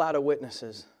great a cloud of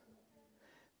witnesses,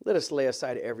 let us lay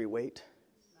aside every weight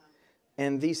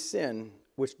and the sin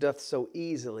which doth so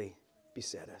easily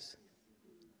beset us.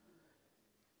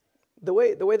 The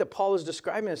way that Paul is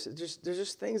describing this, there's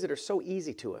just things that are so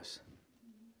easy to us.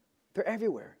 They're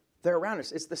everywhere. They're around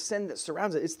us. It's the sin that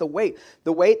surrounds it. It's the weight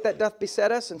that doth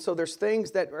beset us. And so there's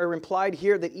things that are implied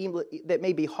here that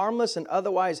may be harmless and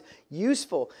otherwise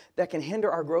useful that can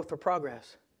hinder our growth or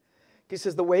progress. He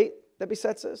says the weight that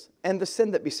besets us and the sin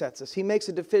that besets us. He makes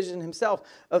a division himself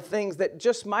of things that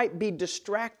just might be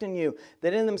distracting you,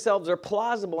 that in themselves are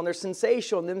plausible and they're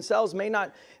sensational and themselves may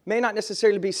not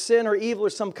necessarily be sin or evil or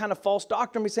some kind of false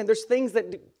doctrine. He's saying there's things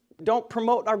that don't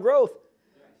promote our growth.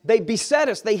 They beset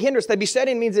us. They hinder us. The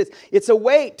besetting means it's a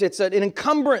weight. It's an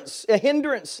encumbrance, a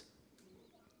hindrance.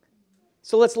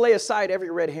 So let's lay aside every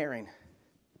red herring.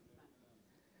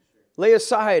 Lay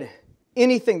aside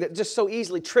anything that just so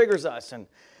easily triggers us and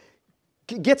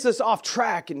gets us off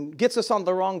track and gets us on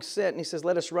the wrong set. And he says,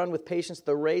 let us run with patience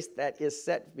the race that is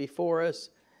set before us.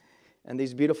 And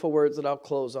these beautiful words that I'll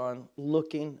close on,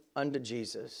 looking unto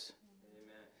Jesus,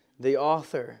 amen, the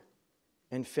author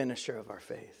and finisher of our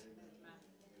faith.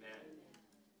 Amen.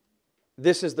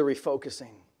 This is the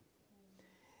refocusing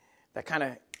that kind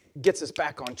of gets us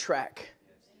back on track.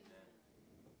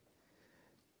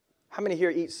 How many here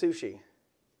eat sushi?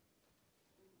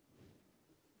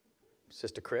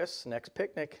 Sister Chris, next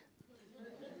picnic.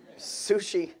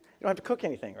 Sushi. You don't have to cook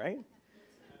anything, right?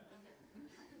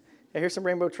 Hey, here's some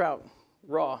rainbow trout,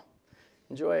 raw.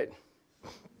 Enjoy it.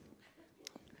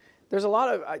 There's a lot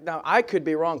of, now I could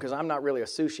be wrong because I'm not really a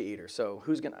sushi eater, so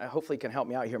who's going to, hopefully can help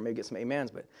me out here, maybe get some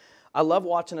amens, but I love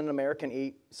watching an American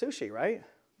eat sushi, right?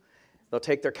 They'll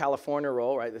take their California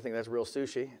roll, right? They think that's real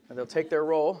sushi, and they'll take their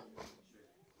roll,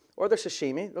 or their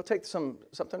sashimi, they'll take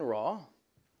something raw,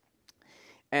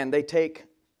 and they take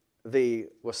the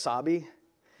wasabi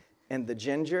and the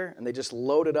ginger, and they just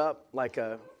load it up like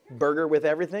a burger with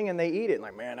everything, and they eat it,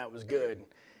 like, man, that was good.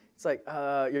 It's like,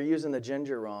 you're using the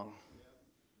ginger wrong.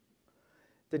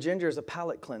 The ginger is a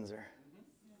palate cleanser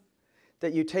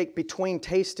that you take between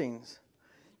tastings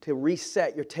to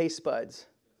reset your taste buds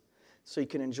so you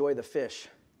can enjoy the fish.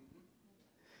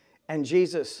 And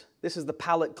Jesus, this is the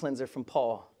palate cleanser from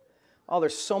Paul. Oh,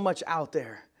 there's so much out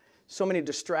there, so many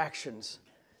distractions,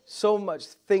 so much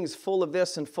things full of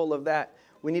this and full of that.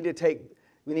 We need to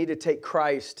take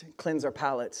Christ, cleanse our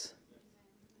palates.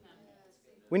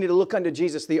 We need to look unto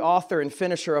Jesus, the author and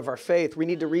finisher of our faith. We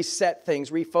need to reset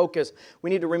things, refocus. We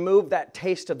need to remove that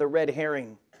taste of the red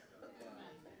herring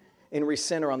and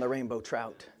recenter on the rainbow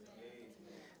trout.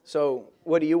 So,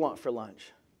 what do you want for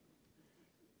lunch?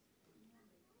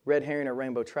 Red herring or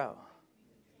rainbow trout?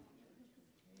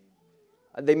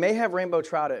 They may have rainbow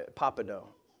trout at Papado,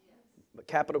 but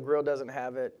Capitol Grill doesn't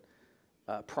have it.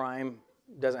 Prime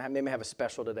doesn't have. They may have a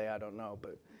special today. I don't know,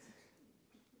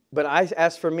 But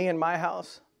as for me and my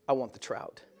house, I want the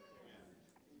trout.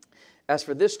 As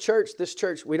for this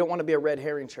church, we don't want to be a red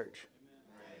herring church.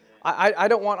 I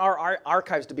don't want our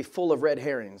archives to be full of red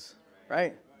herrings,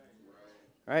 right?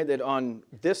 Right? That on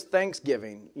this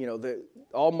Thanksgiving,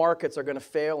 all markets are going to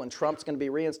fail and Trump's going to be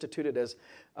reinstituted as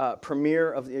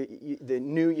premier of the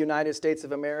new United States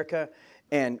of America,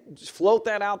 and just float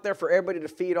that out there for everybody to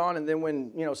feed on. And then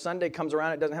when Sunday comes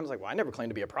around, it doesn't happen. It's like, well, I never claimed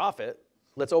to be a prophet.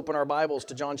 Let's open our Bibles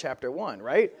to John chapter 1,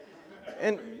 right?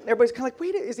 And everybody's kind of like,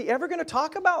 wait, is he ever going to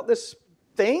talk about this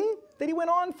thing that he went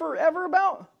on forever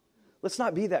about? Let's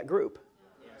not be that group.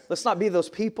 Let's not be those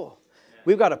people.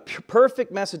 We've got a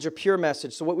perfect message, a pure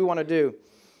message. So what we want to do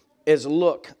is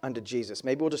look unto Jesus.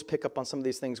 Maybe we'll just pick up on some of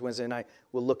these things Wednesday night.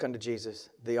 We'll look unto Jesus,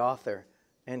 the author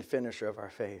and finisher of our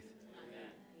faith.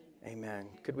 Amen.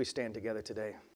 Could we stand together today?